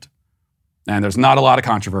you see it. And there's not a lot of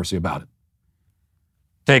controversy about it.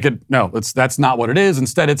 That's not what it is.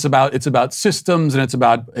 Instead, it's about systems and it's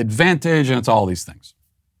about advantage and it's all these things.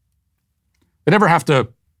 They never have to,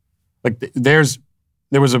 there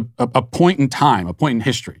was a point in time, a point in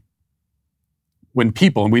history when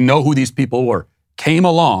people, and we know who these people were, came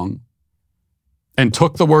along and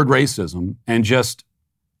took the word racism and just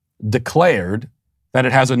declared that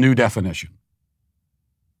it has a new definition.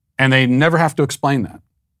 And they never have to explain that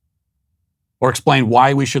or explain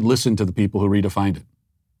why we should listen to the people who redefined it.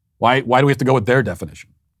 Why do we have to go with their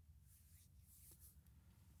definition?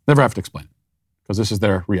 Never have to explain it because this is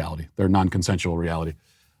their reality, their non-consensual reality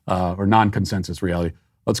or non-consensus reality.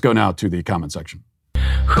 Let's go now to the comment section.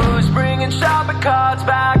 Who's bringing shopping carts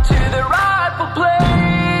back to the rightful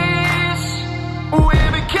place?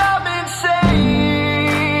 We're becoming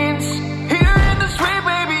saints here in the Sweet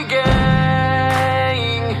Baby Gang.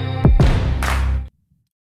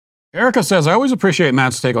 Erica says, I always appreciate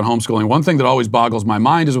Matt's take on homeschooling. One thing that always boggles my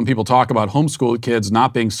mind is when people talk about homeschool kids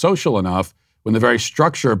not being social enough when the very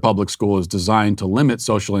structure of public school is designed to limit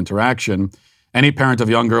social interaction. Any parent of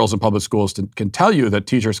young girls in public schools can tell you that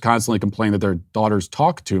teachers constantly complain that their daughters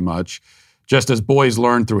talk too much. Just as boys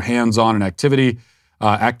learn through hands-on and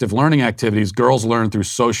active learning activities, girls learn through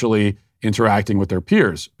socially interacting with their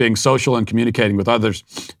peers. Being social and communicating with others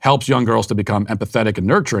helps young girls to become empathetic and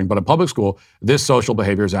nurturing, but in public school, this social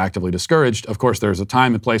behavior is actively discouraged. Of course, there's a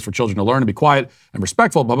time and place for children to learn to be quiet and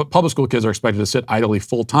respectful, but public school kids are expected to sit idly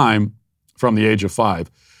full-time from the age of 5.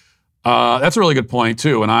 That's a really good point,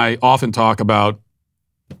 too. And I often talk about,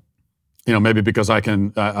 maybe because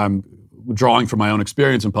I'm drawing from my own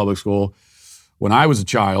experience in public school when I was a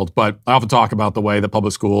child, but I often talk about the way that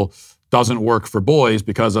public school doesn't work for boys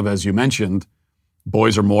because of, as you mentioned,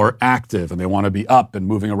 boys are more active and they want to be up and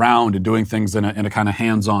moving around and doing things in a kind of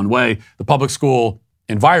hands-on way. The public school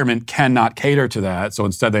environment cannot cater to that. So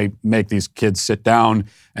instead they make these kids sit down.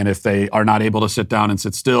 And if they are not able to sit down and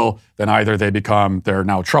sit still, then either they're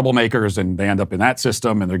now troublemakers and they end up in that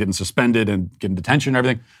system and they're getting suspended and getting detention and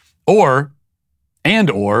everything. Or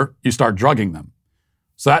you start drugging them.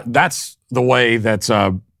 So that's the way that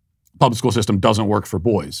public school system doesn't work for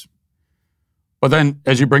boys. But then,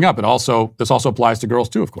 as you bring up, this also applies to girls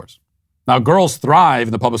too, of course. Now, girls thrive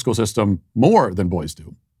in the public school system more than boys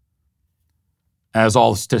do, as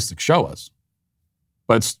all the statistics show us.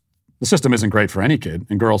 But the system isn't great for any kid,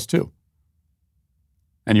 and girls too.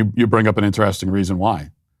 And you bring up an interesting reason why.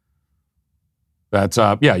 That,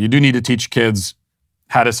 you do need to teach kids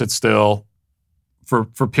how to sit still for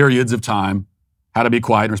periods of time, how to be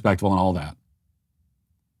quiet and respectful and all that.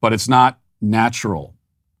 but it's not natural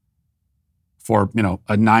for,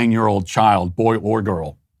 a 9-year-old child, boy or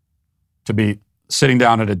girl, to be sitting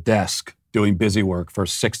down at a desk doing busy work for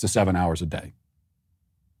 6 to 7 hours a day.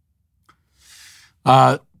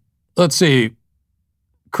 Let's see.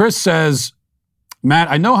 Chris says, Matt,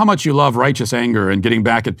 I know how much you love righteous anger and getting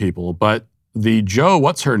back at people, but the Joe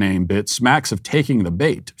what's-her-name bit smacks of taking the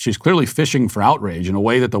bait. She's clearly fishing for outrage in a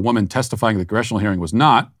way that the woman testifying at the congressional hearing was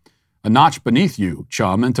not. A notch beneath you,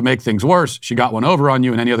 chum, and to make things worse, she got one over on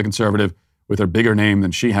you and any other conservative with her bigger name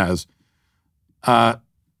than she has. I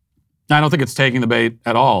don't think it's taking the bait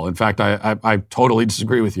at all. In fact, I totally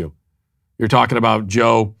disagree with you. You're talking about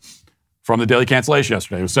Joe from the Daily Cancellation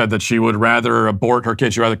yesterday, who said that she would rather abort her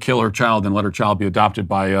kid, she'd rather kill her child than let her child be adopted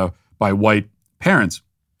by white parents.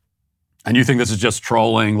 And you think this is just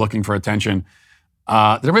trolling, looking for attention.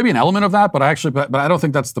 There may be an element of that, but I don't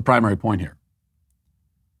think that's the primary point here.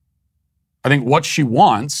 I think what she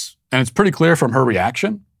wants, and it's pretty clear from her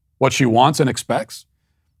reaction, what she wants and expects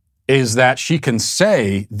is that she can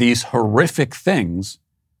say these horrific things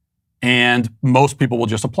and most people will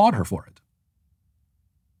just applaud her for it.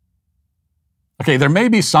 Okay, there may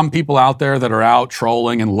be some people out there that are out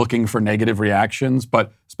trolling and looking for negative reactions,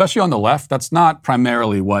 but especially on the left, that's not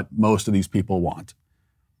primarily what most of these people want.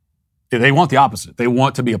 They want the opposite. They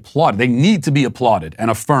want to be applauded. They need to be applauded and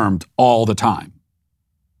affirmed all the time.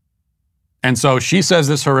 And so she says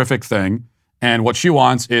this horrific thing, and what she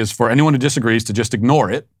wants is for anyone who disagrees to just ignore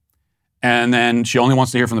it, and then she only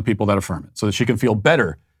wants to hear from the people that affirm it so that she can feel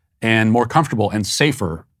better and more comfortable and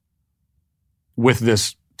safer with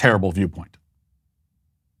this terrible viewpoint.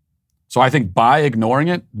 So I think by ignoring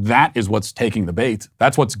it, that is what's taking the bait.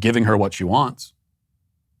 That's what's giving her what she wants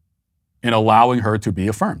and allowing her to be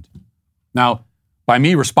affirmed. Now, by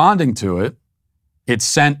me responding to it, it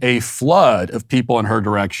sent a flood of people in her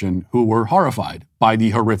direction who were horrified by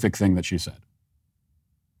the horrific thing that she said.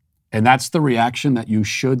 And that's the reaction that you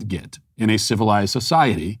should get in a civilized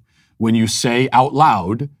society when you say out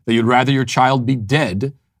loud that you'd rather your child be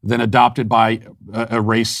dead than adopted by a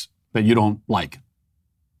race that you don't like.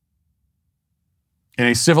 In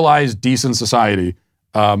a civilized, decent society,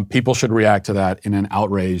 people should react to that in an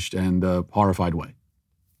outraged and horrified way.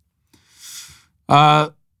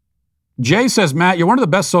 Jay says, Matt, you're one of the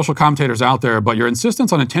best social commentators out there, but your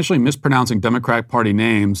insistence on intentionally mispronouncing Democratic Party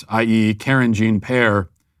names, i.e. Karen Jean-Pierre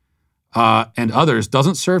and others,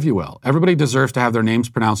 doesn't serve you well. Everybody deserves to have their names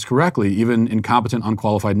pronounced correctly, even incompetent,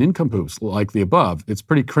 unqualified nincompoops like the above. It's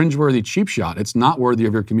pretty cringeworthy cheap shot. It's not worthy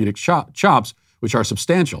of your comedic chops, which are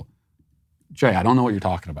substantial. Jay, I don't know what you're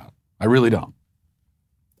talking about. I really don't.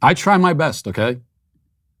 I try my best, okay?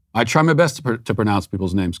 I try my best to pronounce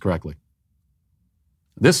people's names correctly.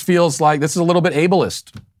 This feels like this is a little bit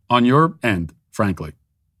ableist on your end, frankly.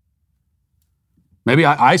 Maybe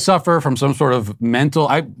I suffer from some sort of mental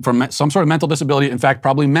disability. In fact,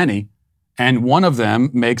 probably many, and one of them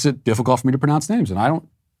makes it difficult for me to pronounce names, and I don't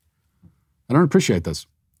appreciate this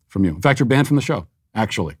from you. In fact, you're banned from the show,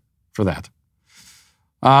 actually, for that.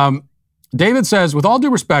 David says, with all due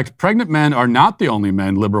respect, pregnant men are not the only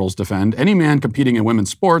men liberals defend. Any man competing in women's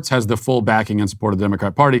sports has the full backing and support of the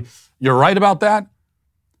Democrat Party. You're right about that,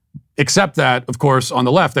 except that, of course, on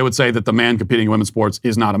the left, they would say that the man competing in women's sports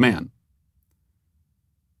is not a man.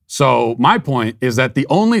 So my point is that the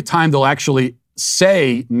only time they'll actually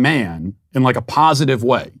say man in like a positive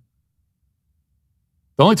way,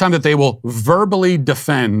 the only time that they will verbally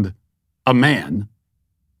defend a man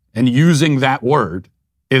and using that word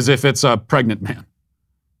is if it's a pregnant man.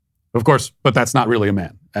 Of course, but that's not really a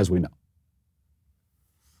man, as we know.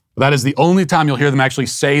 But that is the only time you'll hear them actually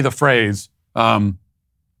say the phrase, a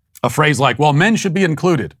phrase like, well, men should be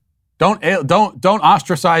included. Don't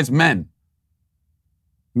ostracize men.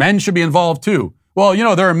 Men should be involved too.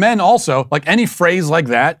 Well, there are men also, like any phrase like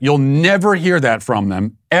that, you'll never hear that from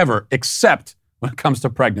them, ever, except when it comes to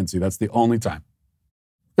pregnancy. That's the only time.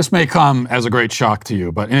 This may come as a great shock to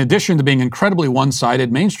you, but in addition to being incredibly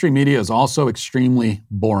one-sided, mainstream media is also extremely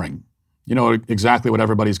boring. You know exactly what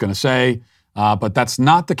everybody's going to say, but that's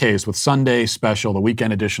not the case with Sunday Special, the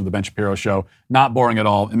weekend edition of The Ben Shapiro Show. Not boring at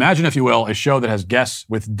all. Imagine, if you will, a show that has guests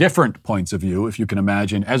with different points of view, if you can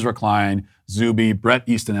imagine. Ezra Klein, Zuby, Bret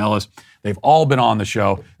Easton Ellis. They've all been on the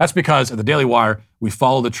show. That's because at the Daily Wire, we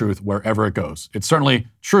follow the truth wherever it goes. It's certainly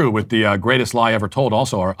true with The Greatest Lie Ever Told,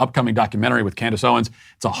 also our upcoming documentary with Candace Owens.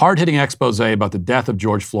 It's a hard-hitting expose about the death of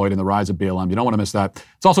George Floyd and the rise of BLM. You don't want to miss that.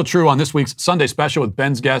 It's also true on this week's Sunday Special with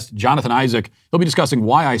Ben's guest, Jonathan Isaac. He'll be discussing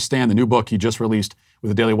Why I Stand, the new book he just released with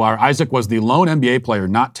the Daily Wire. Isaac was the lone NBA player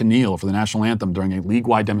not to kneel for the national anthem during a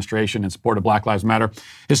league-wide demonstration in support of Black Lives Matter.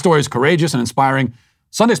 His story is courageous and inspiring,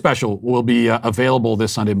 Sunday Special will be available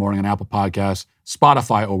this Sunday morning on Apple Podcasts,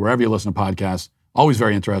 Spotify, or wherever you listen to podcasts. Always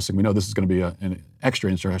very interesting. We know this is going to be an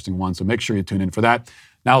extra interesting one, so make sure you tune in for that.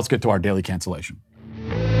 Now let's get to our daily cancellation.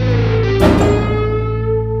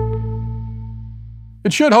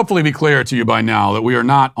 It should hopefully be clear to you by now that we are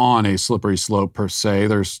not on a slippery slope per se.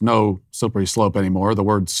 There's no slippery slope anymore. The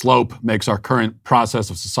word slope makes our current process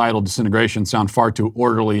of societal disintegration sound far too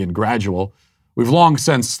orderly and gradual. We've long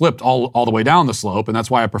since slipped all the way down the slope, and that's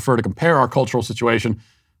why I prefer to compare our cultural situation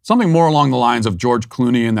something more along the lines of George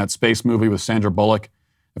Clooney in that space movie with Sandra Bullock.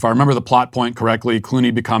 If I remember the plot point correctly,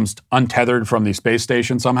 Clooney becomes untethered from the space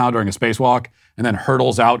station somehow during a spacewalk and then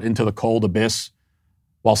hurtles out into the cold abyss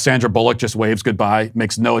while Sandra Bullock just waves goodbye,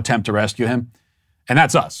 makes no attempt to rescue him. And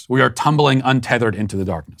that's us. We are tumbling untethered into the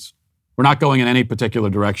darkness. We're not going in any particular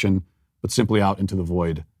direction, but simply out into the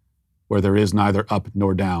void where there is neither up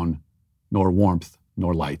nor down, nor warmth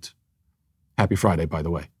nor light. Happy Friday, by the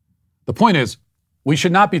way. The point is, we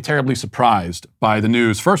should not be terribly surprised by the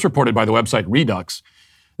news first reported by the website Redux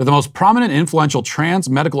that the most prominent and influential trans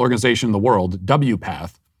medical organization in the world,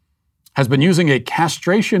 WPATH, has been using a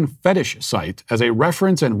castration fetish site as a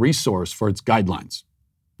reference and resource for its guidelines.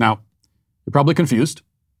 Now, you're probably confused,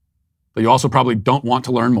 but you also probably don't want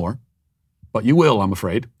to learn more, but you will, I'm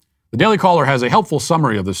afraid. The Daily Caller has a helpful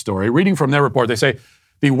summary of this story. Reading from their report, they say,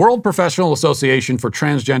 the World Professional Association for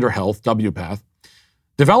Transgender Health, WPATH,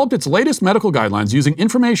 developed its latest medical guidelines using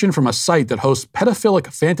information from a site that hosts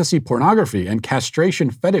pedophilic fantasy pornography and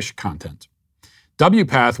castration fetish content.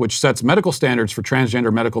 WPATH, which sets medical standards for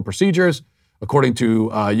transgender medical procedures, according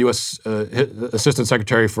to U.S. Assistant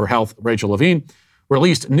Secretary for Health Rachel Levine,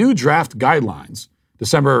 released new draft guidelines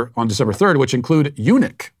on December 3rd, which include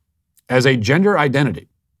eunuch as a gender identity.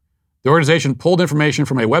 The organization pulled information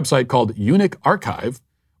from a website called Eunuch Archive,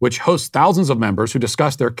 which hosts thousands of members who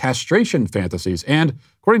discuss their castration fantasies, and,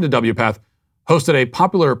 according to WPATH, hosted a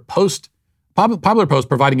popular post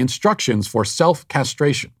providing instructions for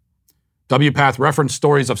self-castration. WPATH referenced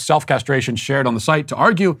stories of self-castration shared on the site to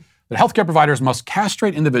argue that healthcare providers must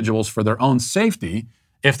castrate individuals for their own safety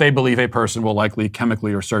if they believe a person will likely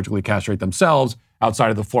chemically or surgically castrate themselves outside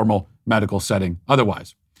of the formal medical setting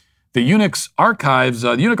otherwise. The Eunuch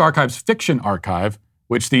Archive's fiction archive,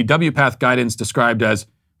 which the WPATH guidance described as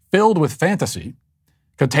filled with fantasy,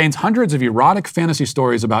 contains hundreds of erotic fantasy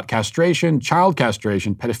stories about castration, child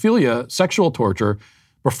castration, pedophilia, sexual torture,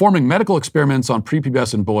 performing medical experiments on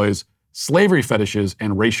prepubescent boys, slavery fetishes,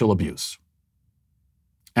 and racial abuse.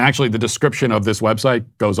 And actually, the description of this website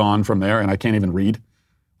goes on from there, and I can't even read.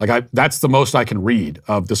 That's the most I can read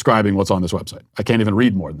of describing what's on this website. I can't even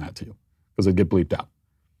read more than that to you, because it'd get bleeped out.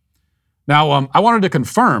 Now, I wanted to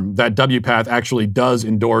confirm that WPATH actually does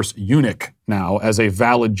endorse eunuch now as a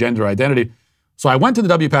valid gender identity. So I went to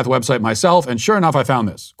the WPATH website myself, and sure enough, I found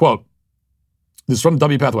this. Quote, this is from the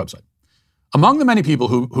WPATH website. Among the many people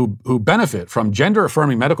who benefit from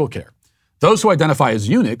gender-affirming medical care, those who identify as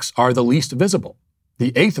eunuchs are the least visible.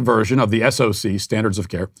 The 8th version of the SOC, Standards of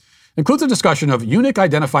Care, includes a discussion of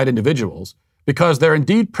eunuch-identified individuals because they're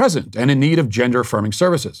indeed present and in need of gender-affirming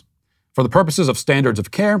services. For the purposes of standards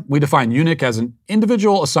of care, we define eunuch as an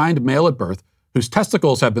individual assigned male at birth whose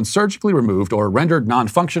testicles have been surgically removed or rendered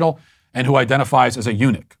non-functional and who identifies as a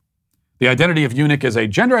eunuch. The identity of eunuch is a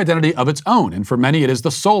gender identity of its own, and for many it is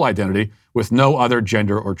the sole identity with no other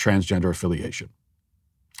gender or transgender affiliation.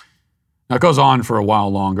 Now it goes on for a while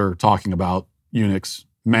longer talking about eunuchs,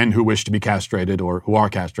 men who wish to be castrated or who are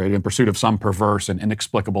castrated in pursuit of some perverse and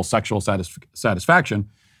inexplicable sexual satisfaction.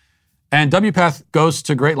 And WPATH goes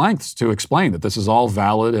to great lengths to explain that this is all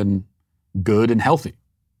valid and good and healthy.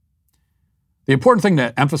 The important thing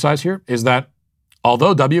to emphasize here is that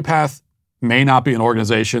although WPATH may not be an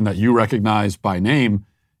organization that you recognize by name,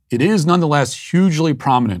 it is nonetheless hugely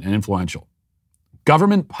prominent and influential.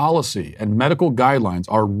 Government policy and medical guidelines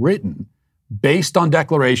are written based on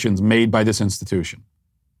declarations made by this institution.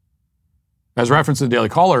 As referenced in the Daily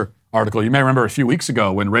Caller article, you may remember a few weeks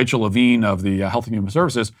ago when Rachel Levine of the Health and Human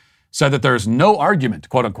Services said that there's no argument,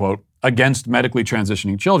 quote unquote, against medically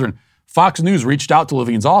transitioning children. Fox News reached out to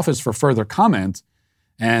Levine's office for further comment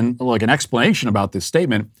and an explanation about this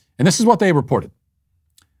statement. And this is what they reported.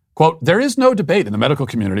 Quote, there is no debate in the medical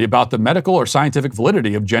community about the medical or scientific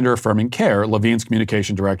validity of gender-affirming care, Levine's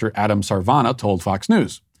communication director, Adam Sarvana, told Fox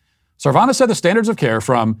News. Sarvana said the standards of care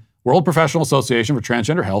from World Professional Association for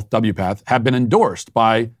Transgender Health, WPATH, have been endorsed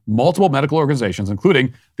by multiple medical organizations,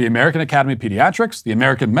 including the American Academy of Pediatrics, the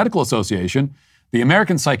American Medical Association, the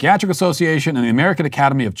American Psychiatric Association, and the American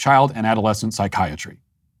Academy of Child and Adolescent Psychiatry.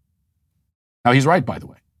 Now, he's right, by the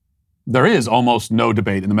way. There is almost no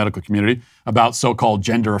debate in the medical community about so-called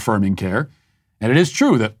gender-affirming care. And it is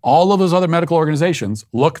true that all of those other medical organizations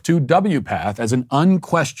look to WPATH as an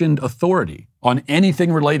unquestioned authority on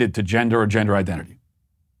anything related to gender or gender identity,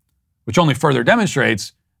 which only further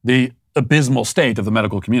demonstrates the abysmal state of the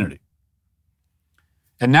medical community.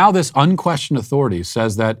 And now this unquestioned authority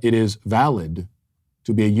says that it is valid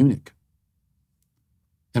to be a eunuch.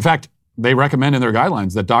 In fact, they recommend in their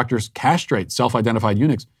guidelines that doctors castrate self-identified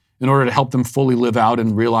eunuchs in order to help them fully live out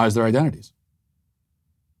and realize their identities.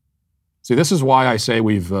 See, this is why I say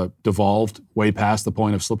we've devolved way past the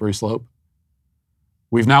point of slippery slope.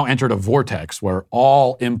 We've now entered a vortex where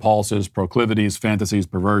all impulses, proclivities, fantasies,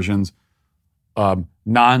 perversions,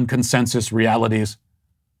 non-consensus realities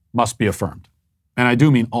must be affirmed. And I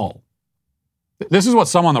do mean all. This is what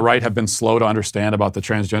some on the right have been slow to understand about the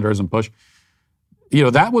transgenderism push.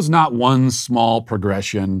 That was not one small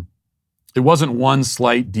progression. It wasn't one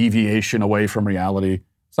slight deviation away from reality.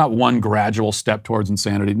 It's not one gradual step towards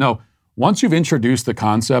insanity. No, once you've introduced the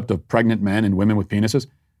concept of pregnant men and women with penises,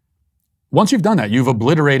 once you've done that, you've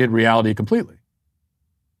obliterated reality completely.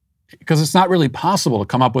 Because it's not really possible to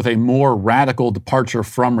come up with a more radical departure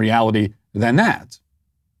from reality than that.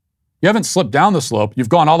 You haven't slipped down the slope, you've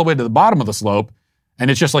gone all the way to the bottom of the slope, and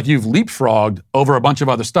it's just like you've leapfrogged over a bunch of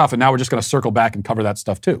other stuff, and now we're just going to circle back and cover that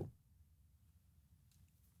stuff too.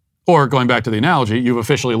 Or, going back to the analogy, you've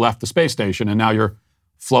officially left the space station, and now you're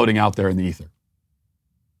floating out there in the ether.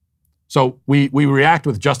 So we react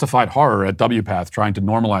with justified horror at WPATH trying to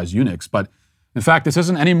normalize eunuchs, but in fact, this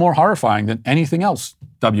isn't any more horrifying than anything else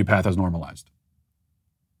WPATH has normalized.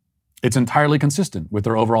 It's entirely consistent with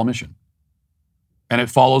their overall mission. And it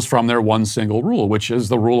follows from their one single rule, which is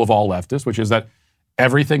the rule of all leftists, which is that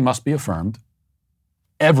everything must be affirmed,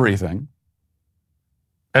 everything,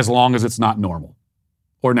 as long as it's not normal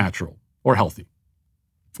or natural or healthy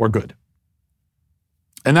or good.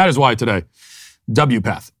 And that is why today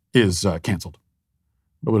WPATH is canceled.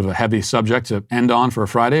 A little bit of a heavy subject to end on for a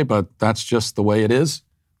Friday, but that's just the way it is.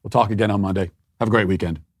 We'll talk again on Monday. Have a great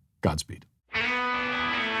weekend. Godspeed.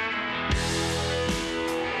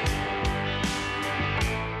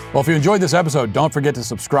 Well, if you enjoyed this episode, don't forget to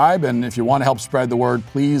subscribe. And if you want to help spread the word,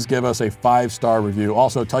 please give us a 5-star review.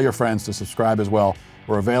 Also, tell your friends to subscribe as well.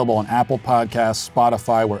 We're available on Apple Podcasts,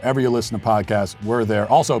 Spotify, wherever you listen to podcasts, we're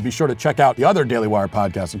there. Also, be sure to check out the other Daily Wire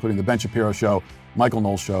podcasts, including The Ben Shapiro Show, Michael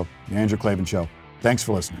Knowles Show, The Andrew Klavan Show. Thanks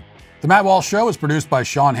for listening. The Matt Walsh Show is produced by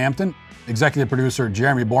Sean Hampton, executive producer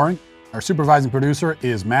Jeremy Boring. Our supervising producer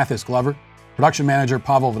is Mathis Glover, production manager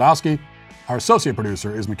Pavel Vodowski. Our associate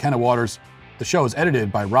producer is McKenna Waters. The show is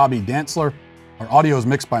edited by Robbie Dantzler. Our audio is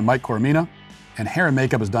mixed by Mike Coromina, and hair and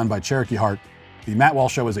makeup is done by Cherokee Hart. The Matt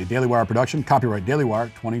Walsh Show is a Daily Wire production, copyright Daily Wire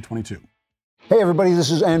 2022. Hey everybody,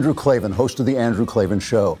 this is Andrew Klavan, host of The Andrew Klavan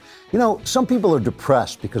Show. Some people are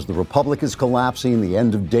depressed because the Republic is collapsing, the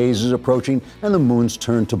end of days is approaching, and the moon's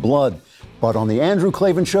turned to blood. But on The Andrew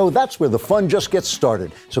Klavan Show, that's where the fun just gets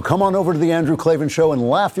started. So come on over to The Andrew Klavan Show and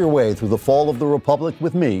laugh your way through the fall of the Republic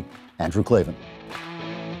with me, Andrew Klavan.